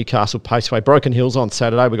there at Newcastle Paceway. Broken Hills on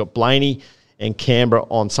Saturday. We've got Blaney and Canberra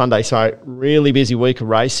on Sunday, so really busy week of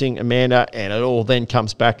racing, Amanda, and it all then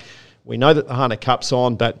comes back. We know that the Hunter Cup's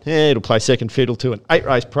on, but it'll play second fiddle to an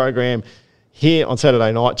 8-race program here on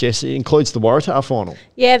Saturday night, Jess. It includes the Waratah final.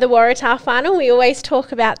 Yeah, the Waratah final. We always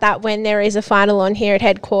talk about that when there is a final on here at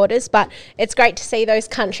headquarters, but it's great to see those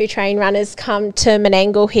country train runners come to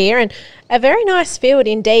Menangle here, and a very nice field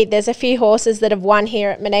indeed. There's a few horses that have won here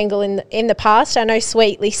at Menangle in the past. I know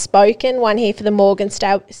Sweetly Spoken won here for the Morgan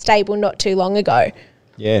stable not too long ago.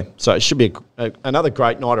 Yeah, so it should be another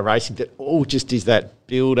great night of racing that all just is that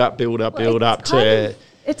build up to...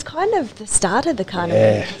 It's kind of the start of the carnival.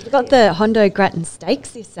 Yeah. We've got the Hondo Grattan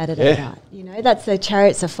Stakes this Saturday night. That's the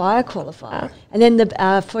Chariots of Fire qualifier. And then the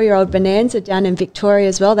 4-year-old Bonanza down in Victoria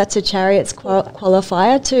as well. That's a Chariots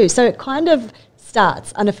qualifier too. So it kind of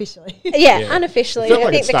starts unofficially. Unofficially.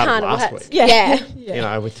 I think the carnival has.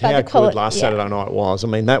 Yeah. With how good last Saturday night was. I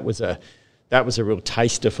mean, that was a real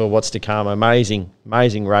taster for what's to come. Amazing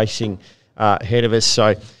racing ahead of us.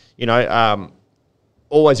 So,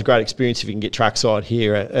 always a great experience if you can get trackside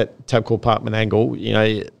here at Tabcorp Park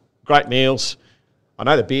Menangle. Great meals. I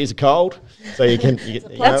know the beers are cold, so you can...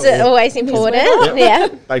 That's always important. Yeah.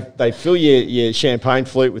 They fill your champagne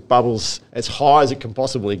flute with bubbles as high as it can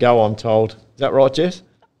possibly go, I'm told. Is that right, Jess?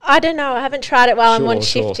 I don't know. I haven't tried it while I'm on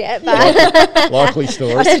shift yet. But likely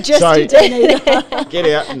story. I suggest you don't. Get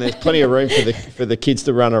out, and there's plenty of room for the kids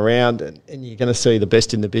to run around, and you're going to see the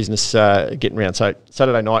best in the business getting around. So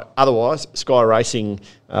Saturday night. Otherwise, Sky Racing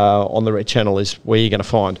on the Red Channel is where you're going to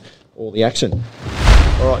find all the action.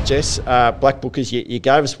 All right, Jess, Black Bookers, you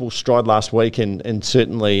gave us Full Stride last week, and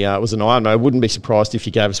certainly it was an iron. I wouldn't be surprised if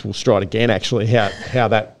you gave us Full Stride again, actually, how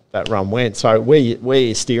that run went. So where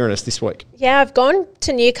you steering us this week? Yeah, I've gone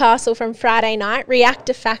to Newcastle from Friday night.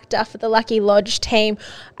 Reactor Factor for the Lucky Lodge team.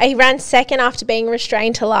 He ran second after being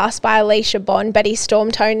restrained to last by Alicia Bond, but he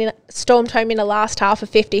stormed home in the last half of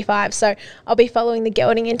 55. So I'll be following the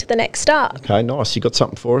gelding into the next start. Okay, nice. You got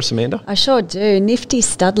something for us, Amanda? I sure do. Nifty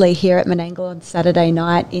Studley here at Menangle on Saturday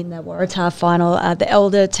night in the Waratah final. The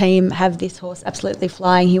Elder team have this horse absolutely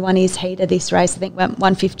flying. He won his heater this race. I think went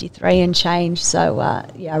 153 and change. So, I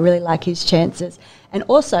really like his chances. And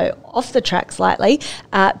also, off the track slightly,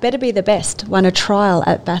 Better Be the Best won a trial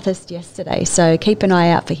at Bathurst yesterday. So keep an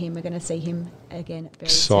eye out for him. We're going to see him again very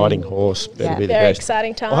exciting soon. Horse. Better Be the very Best.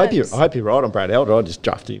 Exciting times. I hope you're right on Brad Elder. I just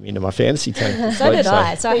drafted him into my fantasy team. So did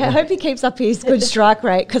I. So I hope he keeps up his good strike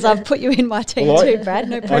rate, because I've put you in my team too, Brad.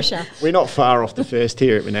 No pressure. We're not far off the first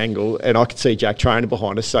here at Menangle, and I can see Jack Trainer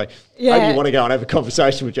behind us. So maybe you want to go and have a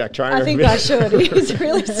conversation with Jack Trainer. I think I should. He's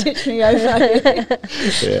really stitched me over.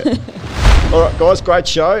 Yeah. All right, guys, great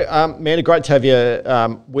show. Amanda, great to have you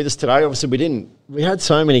with us today. Obviously, we had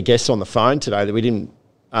so many guests on the phone today that we didn't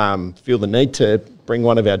feel the need to bring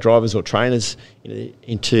one of our drivers or trainers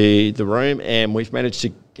into the room, and we've managed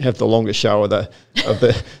to have the longest show of the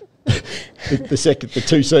the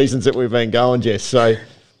 2 seasons that we've been going, Jess. So,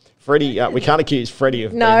 Freddie, we can't accuse Freddie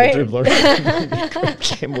of being the dribbler,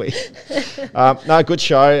 can we? No, good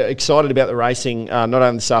show. Excited about the racing, not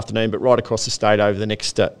only this afternoon, but right across the state over the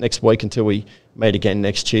next week until we meet again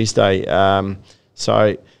next Tuesday. But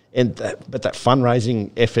that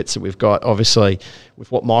fundraising efforts that we've got, obviously,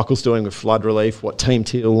 with what Michael's doing with flood relief, what Team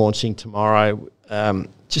Teal launching tomorrow,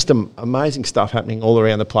 just amazing stuff happening all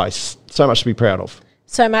around the place. So much to be proud of.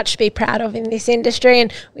 So much to be proud of in this industry.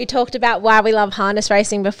 And we talked about why we love harness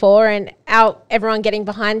racing before, and everyone getting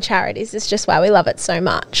behind charities is just why we love it so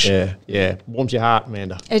much. Yeah. Warms your heart,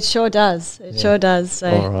 Amanda. It sure does. It sure does. So.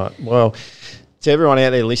 All right. Well, to everyone out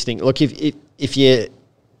there listening, look, if you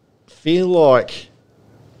feel like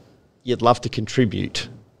you'd love to contribute,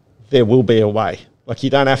 there will be a way. Like, you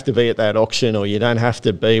don't have to be at that auction, or you don't have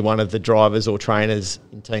to be one of the drivers or trainers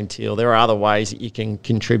in Team Teal. There are other ways that you can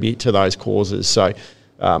contribute to those causes. So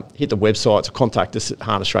hit the websites or contact us at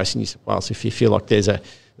Harness Racing New South Wales if you feel like there's a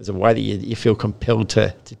way that you feel compelled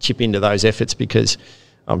to chip into those efforts, because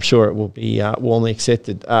I'm sure it will be warmly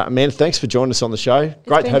accepted. Amanda, thanks for joining us on the show.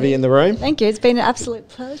 Great to have you in the room. Thank you. It's been an absolute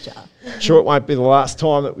pleasure. Sure, it won't be the last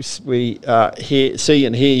time that we see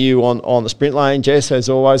and hear you on the sprint lane. Jess, as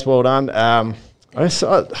always, well done. I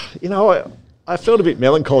felt a bit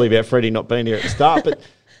melancholy about Freddie not being here at the start, but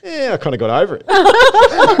I kind of got over it.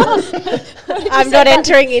 I'm not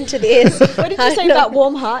entering into this. What did you say about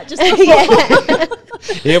warm heart? Just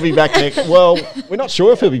He'll be back next. Well, we're not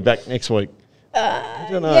sure if he'll be back next week. I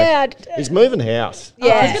don't know. Yeah, he's moving house.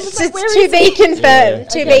 Yeah, it's to be confirmed.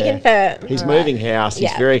 To be confirmed. He's moving house.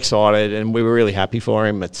 He's very excited, and we were really happy for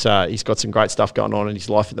him. He's got some great stuff going on in his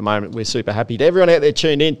life at the moment. We're super happy. To everyone out there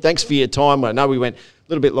tuned in, thanks for your time. I know we went a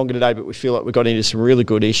little bit longer today, but we feel like we got into some really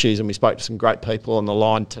good issues, and we spoke to some great people on the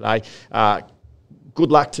line today.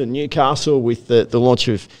 Good luck to Newcastle with the launch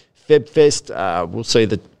of FebFest. We'll see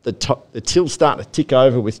the till starting to tick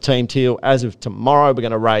over with Team Teal. As of tomorrow, we're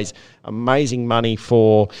going to raise amazing money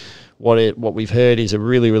for what we've heard is a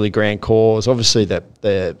really, really grand cause. Obviously,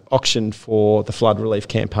 the auction for the flood relief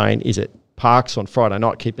campaign is at Parks on Friday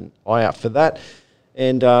night. Keep an eye out for that.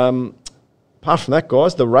 And apart from that,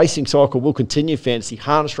 guys, the racing cycle will continue. Fantasy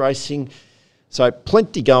harness racing. So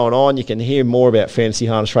plenty going on. You can hear more about fantasy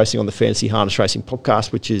harness racing on the Fantasy Harness Racing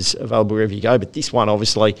podcast, which is available wherever you go. But this one,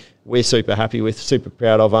 obviously, we're super happy with, super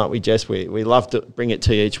proud of, aren't we, Jess? We love to bring it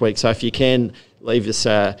to you each week. So if you can, leave us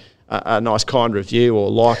a nice kind review, or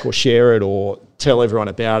like or share it, or tell everyone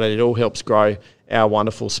about it. It all helps grow our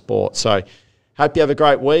wonderful sport. So hope you have a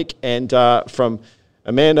great week. And from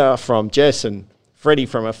Amanda, from Jess, and Freddie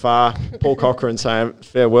from afar, Paul Cochran saying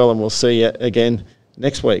farewell, and we'll see you again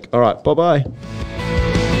next week. All right, bye-bye.